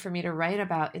hard one for me to write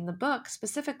about in the book,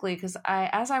 specifically because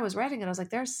as I was writing it, I was like,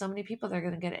 there are so many people that are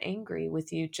going to get angry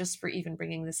with you just for even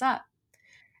bringing this up.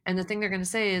 And the thing they're going to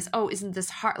say is, oh, isn't this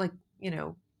hard?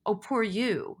 Oh, poor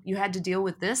you. You had to deal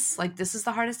with this. This is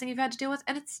the hardest thing you've had to deal with.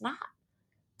 And it's not.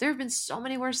 There have been so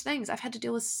many worse things. I've had to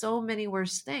deal with so many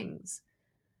worse things.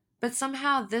 But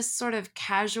somehow this sort of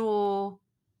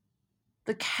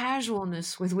the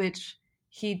casualness with which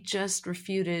he just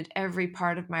refuted every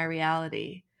part of my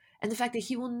reality. And the fact that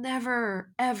he will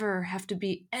never, ever have to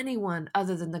be anyone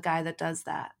other than the guy that does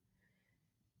that.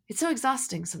 It's so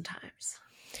exhausting sometimes.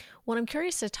 Well, I'm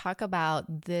curious to talk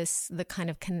about the kind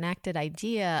of connected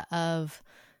idea of,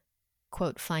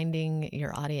 quote, finding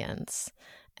your audience.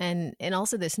 And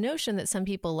also this notion that some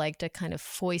people like to kind of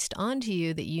foist onto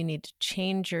you that you need to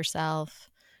change yourself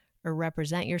or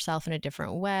represent yourself in a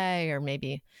different way, or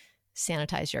maybe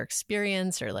sanitize your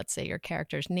experience, or let's say your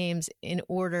characters' names, in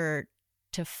order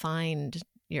to find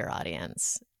your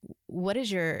audience. What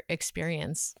has your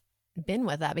experience been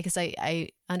with that? Because I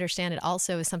understand it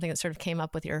also is something that sort of came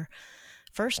up with your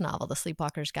first novel, The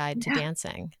Sleepwalker's Guide to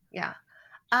Dancing. Yeah.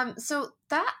 So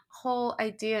that whole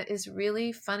idea is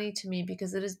really funny to me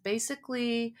because it is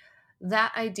basically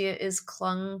that idea is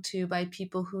clung to by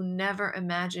people who never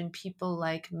imagine people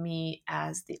like me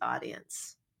as the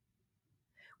audience,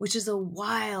 which is a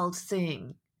wild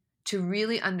thing to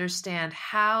really understand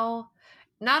how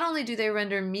not only do they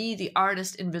render me, the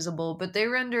artist, invisible, but they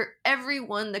render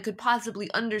everyone that could possibly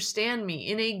understand me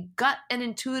in a gut and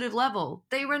intuitive level.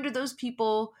 They render those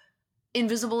people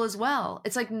invisible as well.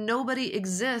 It's like nobody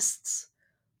exists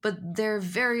but their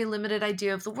very limited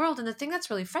idea of the world. And the thing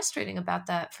that's really frustrating about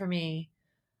that for me,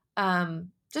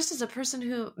 just as a person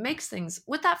who makes things,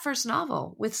 with that first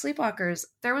novel, with Sleepwalkers,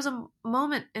 there was a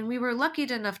moment, and we were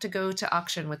lucky enough to go to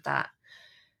auction with that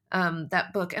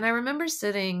book. And I remember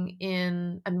sitting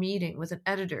in a meeting with an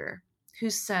editor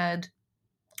who said,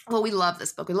 well, we love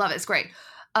this book. We love it. It's great.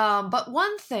 But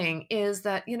one thing is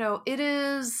that, it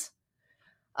is,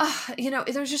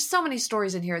 there's just so many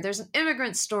stories in here. There's an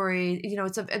immigrant story,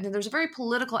 and then there's a very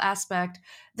political aspect.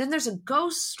 Then there's a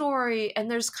ghost story, and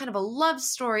there's kind of a love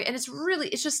story. And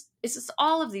it's just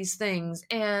all of these things.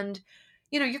 And,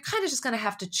 you're kind of just going to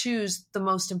have to choose the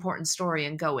most important story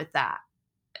and go with that.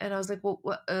 And I was like, well,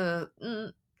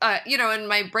 and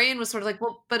my brain was sort of like,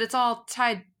 well, but it's all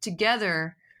tied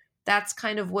together. That's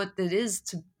kind of what it is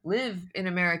to live in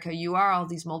America. You are all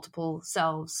these multiple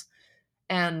selves.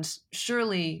 And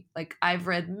surely, like, I've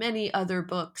read many other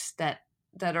books that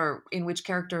are in which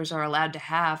characters are allowed to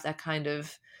have that kind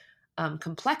of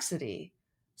complexity.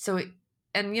 So,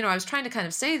 I was trying to kind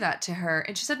of say that to her,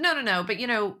 and she said, no. But,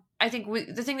 I think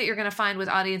the thing that you're going to find with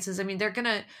audiences, I mean,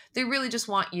 they really just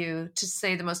want you to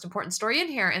say the most important story in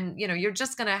here. And, you're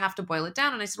just going to have to boil it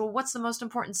down. And I said, well, what's the most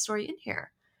important story in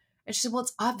here? And she said, well,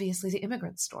 it's obviously the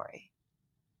immigrant story.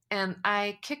 And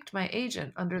I kicked my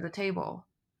agent under the table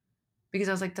because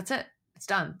I was like, that's it. It's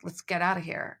done. Let's get out of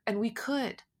here. And we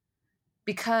could,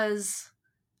 because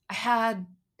I had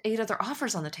 8 other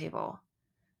offers on the table.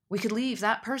 We could leave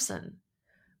that person.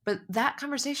 But that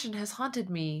conversation has haunted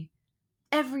me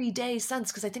every day since,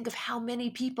 because I think of how many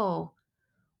people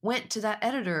went to that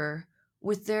editor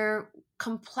with their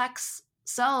complex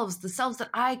selves, the selves that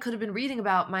I could have been reading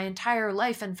about my entire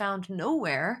life and found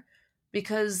nowhere,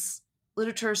 because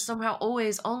literature somehow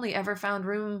always only ever found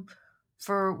room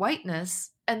for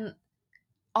whiteness. And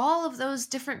all of those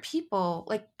different people,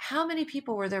 like, how many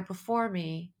people were there before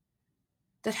me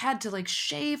that had to, like,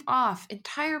 shave off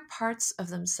entire parts of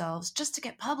themselves just to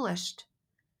get published,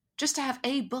 just to have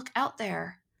a book out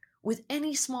there with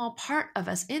any small part of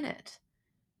us in it.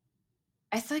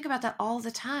 I think about that all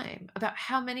the time, about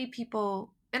how many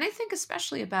people, and I think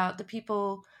especially about the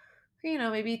people who,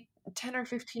 maybe 10 or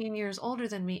 15 years older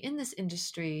than me in this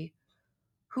industry,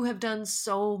 who have done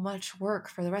so much work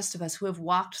for the rest of us, who have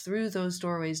walked through those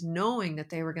doorways knowing that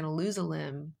they were going to lose a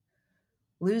limb,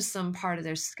 lose some part of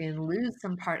their skin, lose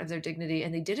some part of their dignity,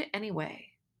 and they did it anyway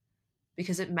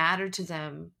because it mattered to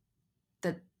them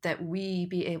that we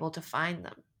be able to find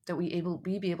them, that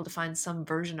we be able to find some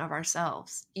version of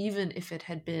ourselves, even if it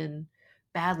had been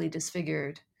badly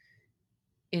disfigured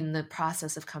in the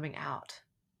process of coming out.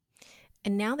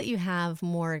 And now that you have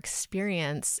more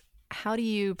experience, how do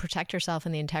you protect yourself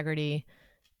and the integrity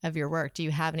of your work? Do you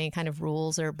have any kind of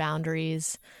rules or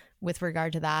boundaries with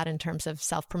regard to that in terms of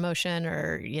self-promotion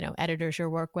or, editors you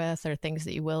work with, or things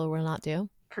that you will or will not do?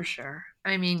 For sure.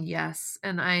 I mean, yes.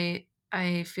 And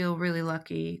I feel really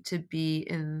lucky to be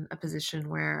in a position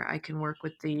where I can work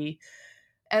with the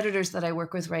editors that I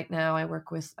work with right now.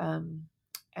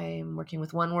 I'm working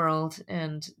with One World,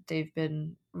 and they've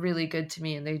been really good to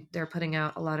me, and they're putting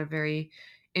out a lot of very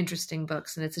interesting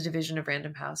books, and it's a division of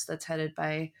Random House that's headed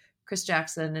by Chris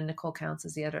Jackson, and Nicole Counts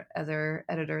is the other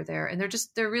editor there. And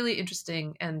they're really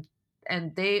interesting, and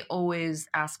they always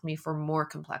ask me for more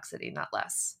complexity, not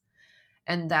less.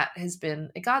 And that has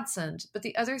been a godsend. But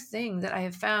the other thing that I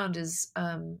have found is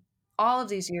all of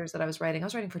these years that I was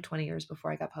writing for 20 years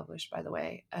before I got published, by the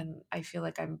way. And I feel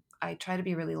like I try to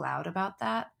be really loud about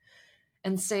that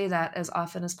and say that as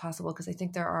often as possible, because I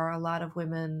think there are a lot of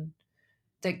women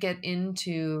that get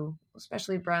into,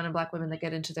 especially brown and Black women, that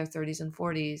get into their 30s and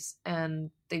 40s,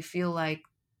 and they feel like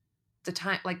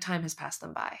time has passed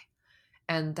them by.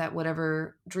 And that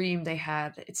whatever dream they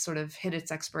had, it's sort of hit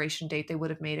its expiration date. They would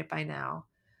have made it by now.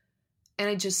 And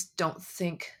I just don't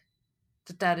think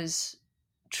that is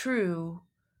true.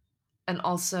 And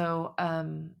also,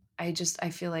 I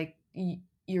feel like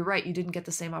you're right. You didn't get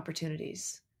the same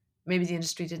opportunities. Maybe the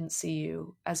industry didn't see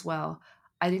you as well.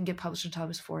 I didn't get published until I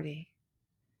was 40.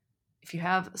 If you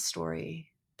have a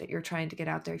story that you're trying to get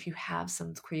out there, if you have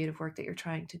some creative work that you're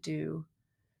trying to do,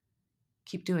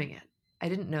 keep doing it. I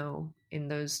didn't know in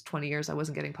those 20 years I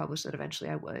wasn't getting published that eventually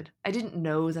I would. I didn't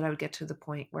know that I would get to the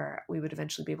point where we would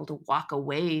eventually be able to walk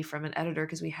away from an editor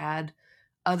because we had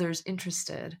others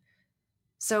interested.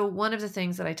 So one of the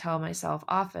things that I tell myself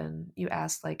often, you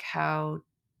ask like, how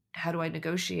do I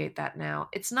negotiate that now?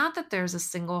 It's not that there's a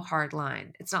single hard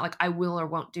line. It's not like I will or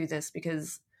won't do this,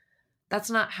 because that's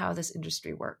not how this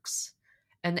industry works.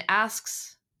 And the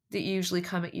asks that usually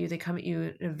come at you, they come at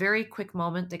you in a very quick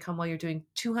moment. They come while you're doing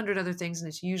 200 other things, and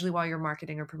it's usually while you're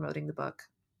marketing or promoting the book.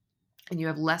 And you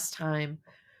have less time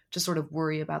to sort of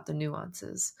worry about the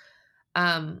nuances.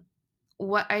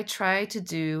 What I try to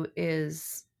do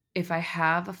is, if I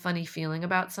have a funny feeling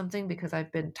about something, because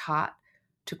I've been taught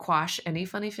to quash any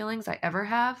funny feelings I ever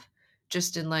have,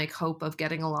 just in like hope of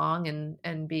getting along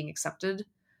and being accepted.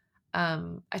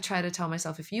 I try to tell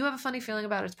myself, if you have a funny feeling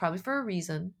about it, it's probably for a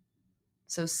reason.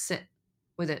 So sit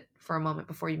with it for a moment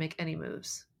before you make any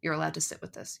moves. You're allowed to sit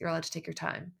with this. You're allowed to take your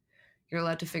time. You're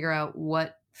allowed to figure out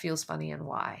what feels funny and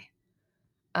why.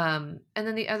 And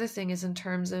then the other thing is, in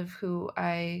terms of who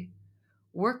I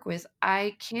work with,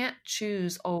 I can't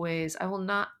choose always. I will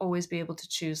not always be able to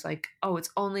choose like, oh,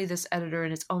 it's only this editor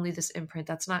and it's only this imprint.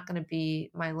 That's not going to be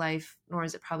my life, nor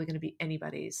is it probably going to be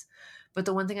anybody's. But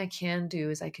the one thing I can do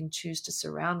is I can choose to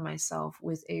surround myself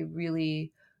with a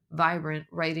really vibrant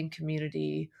writing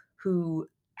community who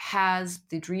has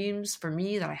the dreams for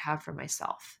me that I have for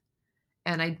myself.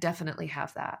 And I definitely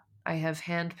have that. I have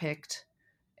handpicked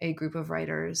a group of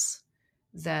writers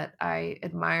that I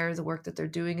admire the work that they're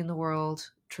doing in the world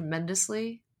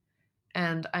tremendously.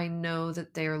 And I know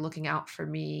that they are looking out for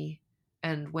me.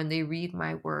 And when they read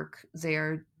my work, they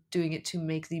are doing it to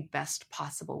make the best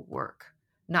possible work,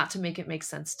 not to make it make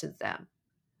sense to them,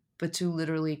 but to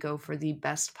literally go for the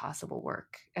best possible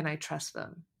work. And I trust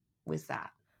them with that.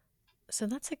 So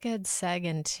that's a good seg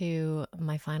into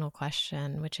my final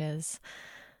question, which is,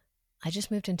 I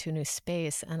just moved into a new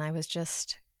space and I was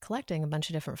just collecting a bunch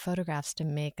of different photographs to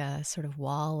make a sort of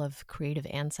wall of creative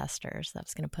ancestors that I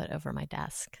was going to put over my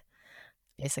desk.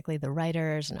 Basically the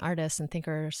writers and artists and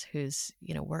thinkers whose,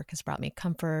 work has brought me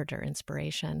comfort or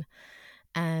inspiration.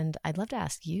 And I'd love to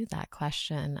ask you that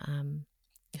question.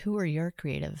 Who are your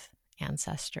creative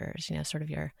ancestors, sort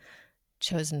of your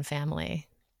chosen family?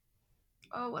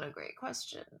 Oh, what a great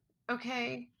question.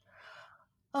 Okay,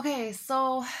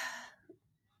 so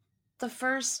the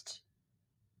first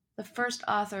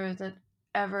author that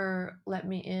ever let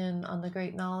me in on the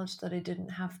great knowledge that I didn't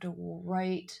have to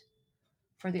write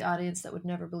for the audience that would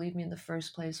never believe me in the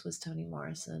first place was Toni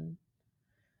Morrison.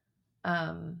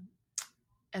 And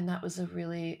that was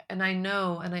and I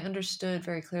know, and I understood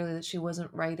very clearly that she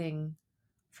wasn't writing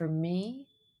for me,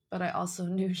 but I also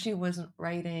knew she wasn't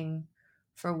writing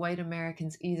for white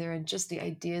Americans either. And just the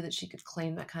idea that she could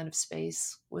claim that kind of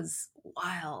space was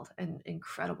wild and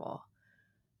incredible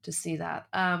to see that.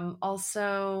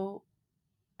 Also,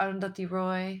 Arundhati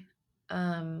Roy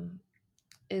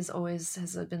has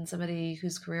been somebody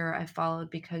whose career I followed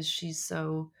because she's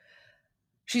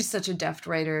such a deft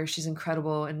writer. She's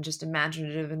incredible and just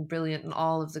imaginative and brilliant and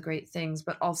all of the great things,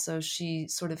 but also she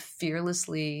sort of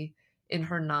fearlessly in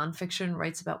her nonfiction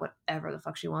writes about whatever the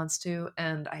fuck she wants to.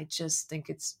 And I just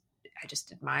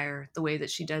admire the way that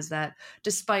she does that,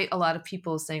 despite a lot of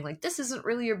people saying like, this isn't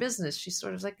really your business. She's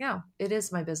sort of like, no, it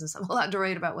is my business. I'm allowed to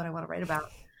write about what I want to write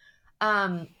about.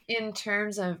 In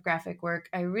terms of graphic work,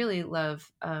 I really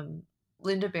love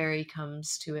Lynda Barry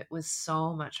comes to it with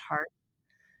so much heart.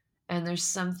 And there's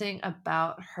something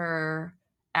about her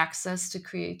access to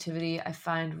creativity I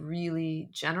find really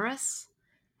generous.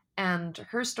 And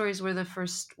her stories were the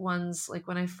first ones, like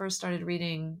when I first started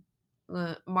reading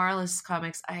the Marlis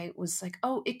comics, I was like,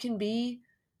 oh, it can be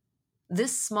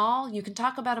this small. You can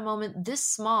talk about a moment this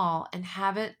small and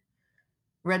have it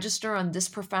register on this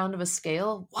profound of a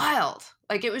scale. Wild.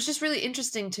 Like, it was just really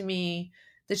interesting to me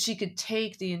that she could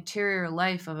take the interior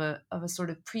life of a sort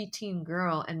of preteen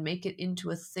girl and make it into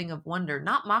a thing of wonder,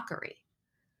 not mockery,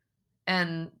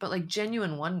 but like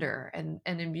genuine wonder, and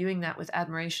imbuing that with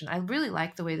admiration. I really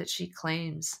like the way that she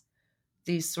claims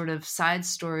these sort of side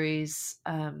stories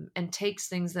and takes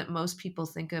things that most people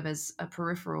think of as a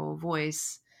peripheral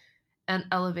voice and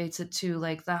elevates it to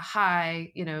like the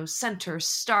high, center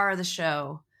star of the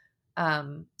show.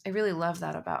 I really love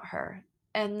that about her.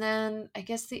 And then I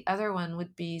guess the other one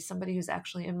would be somebody who's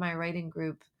actually in my writing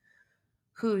group,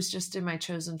 who's just in my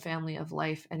chosen family of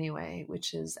life anyway,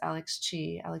 which is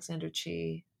Alexander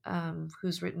Chee,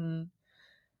 who's written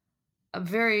a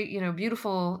very,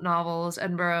 beautiful novels,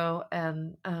 Edinburgh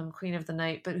and Queen of the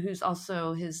Night, but who's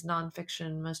also his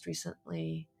nonfiction, most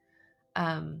recently,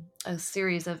 a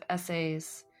series of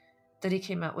essays that he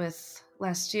came out with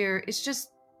last year,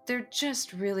 they're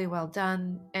just really well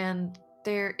done. And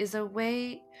there is a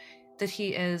way that he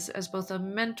is as both a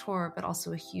mentor, but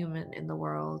also a human in the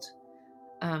world.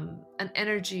 An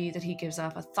energy that he gives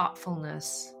off, a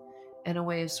thoughtfulness, and a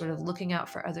way of sort of looking out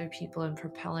for other people and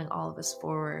propelling all of us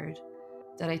forward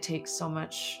that I take so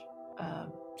much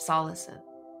solace in.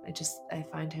 I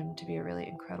find him to be a really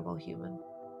incredible human.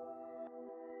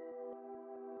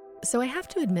 So I have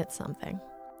to admit something.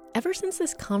 Ever since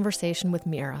this conversation with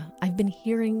Mira, I've been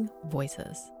hearing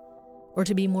voices. Or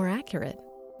to be more accurate,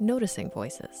 noticing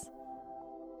voices.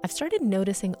 I've started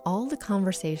noticing all the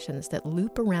conversations that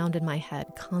loop around in my head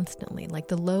constantly, like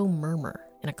the low murmur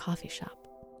in a coffee shop.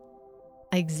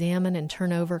 I examine and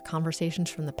turn over conversations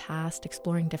from the past,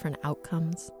 exploring different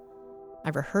outcomes. I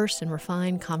rehearse and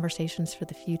refine conversations for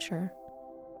the future.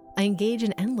 I engage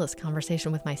in endless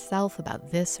conversation with myself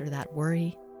about this or that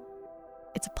worry.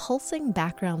 It's a pulsing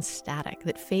background static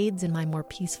that fades in my more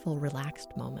peaceful,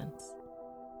 relaxed moments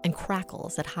and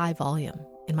crackles at high volume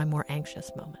in my more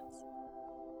anxious moments.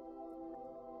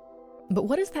 But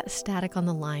what is that static on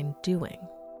the line doing?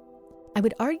 I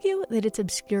would argue that it's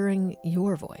obscuring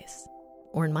your voice,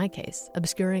 or in my case,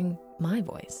 obscuring my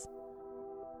voice.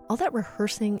 All that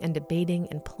rehearsing and debating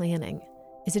and planning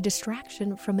is a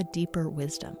distraction from a deeper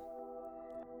wisdom.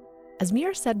 As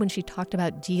Mira said when she talked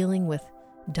about dealing with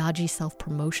dodgy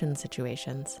self-promotion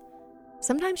situations,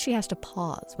 sometimes she has to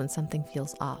pause when something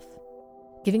feels off,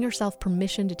 giving herself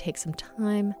permission to take some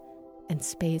time and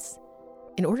space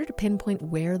in order to pinpoint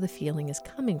where the feeling is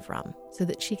coming from so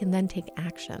that she can then take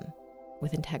action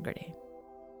with integrity.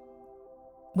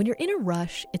 When you're in a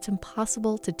rush, it's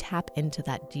impossible to tap into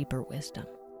that deeper wisdom,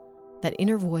 that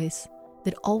inner voice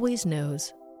that always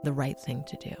knows the right thing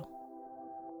to do.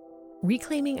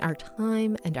 Reclaiming our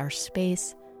time and our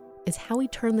space is how we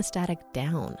turn the static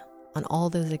down on all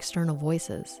those external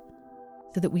voices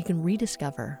so that we can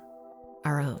rediscover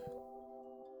our own.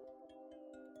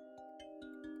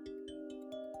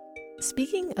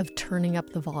 Speaking of turning up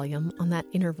the volume on that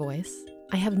inner voice,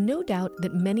 I have no doubt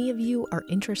that many of you are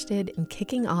interested in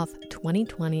kicking off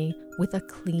 2020 with a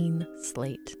clean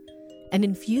slate and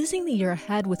infusing the year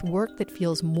ahead with work that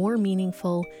feels more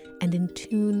meaningful and in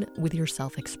tune with your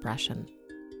self-expression.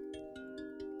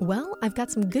 Well, I've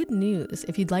got some good news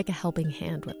if you'd like a helping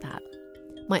hand with that.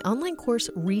 My online course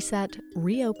Reset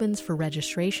reopens for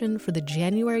registration for the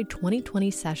January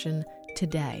 2020 session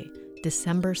today,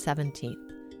 December 17th,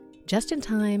 just in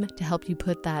time to help you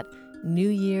put that New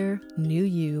Year, New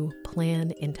You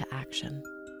plan into action.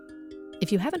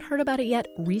 If you haven't heard about it yet,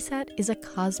 Reset is a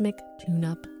cosmic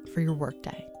tune-up for your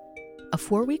workday. A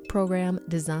 4-week program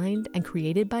designed and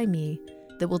created by me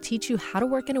that will teach you how to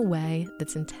work in a way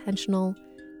that's intentional,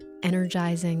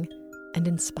 energizing, and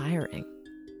inspiring.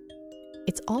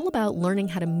 It's all about learning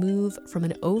how to move from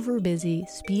an overbusy,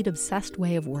 speed-obsessed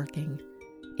way of working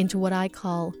into what I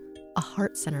call a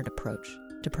heart-centered approach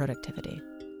to productivity,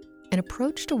 an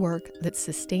approach to work that's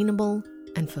sustainable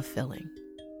and fulfilling.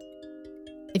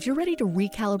 If you're ready to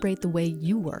recalibrate the way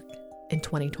you work in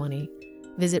 2020,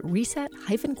 visit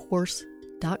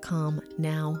reset-course.com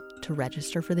now to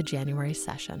register for the January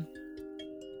session.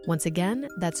 Once again,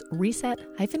 that's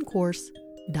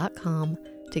reset-course.com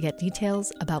to get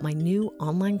details about my new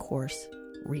online course,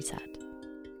 Reset.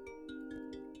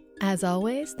 As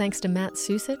always, thanks to Matt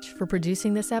Susich for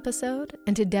producing this episode,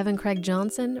 and to Devin Craig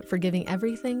Johnson for giving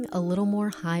everything a little more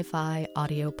hi-fi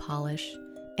audio polish,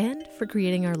 and for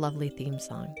creating our lovely theme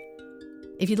song.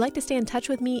 If you'd like to stay in touch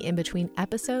with me in between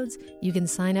episodes, you can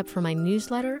sign up for my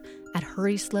newsletter at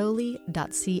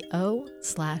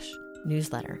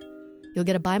hurryslowly.co/newsletter. You'll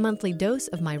get a bi-monthly dose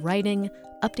of my writing,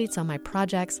 updates on my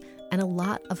projects, and a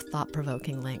lot of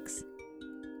thought-provoking links.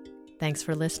 Thanks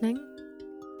for listening,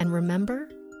 and remember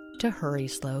to hurry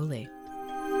slowly.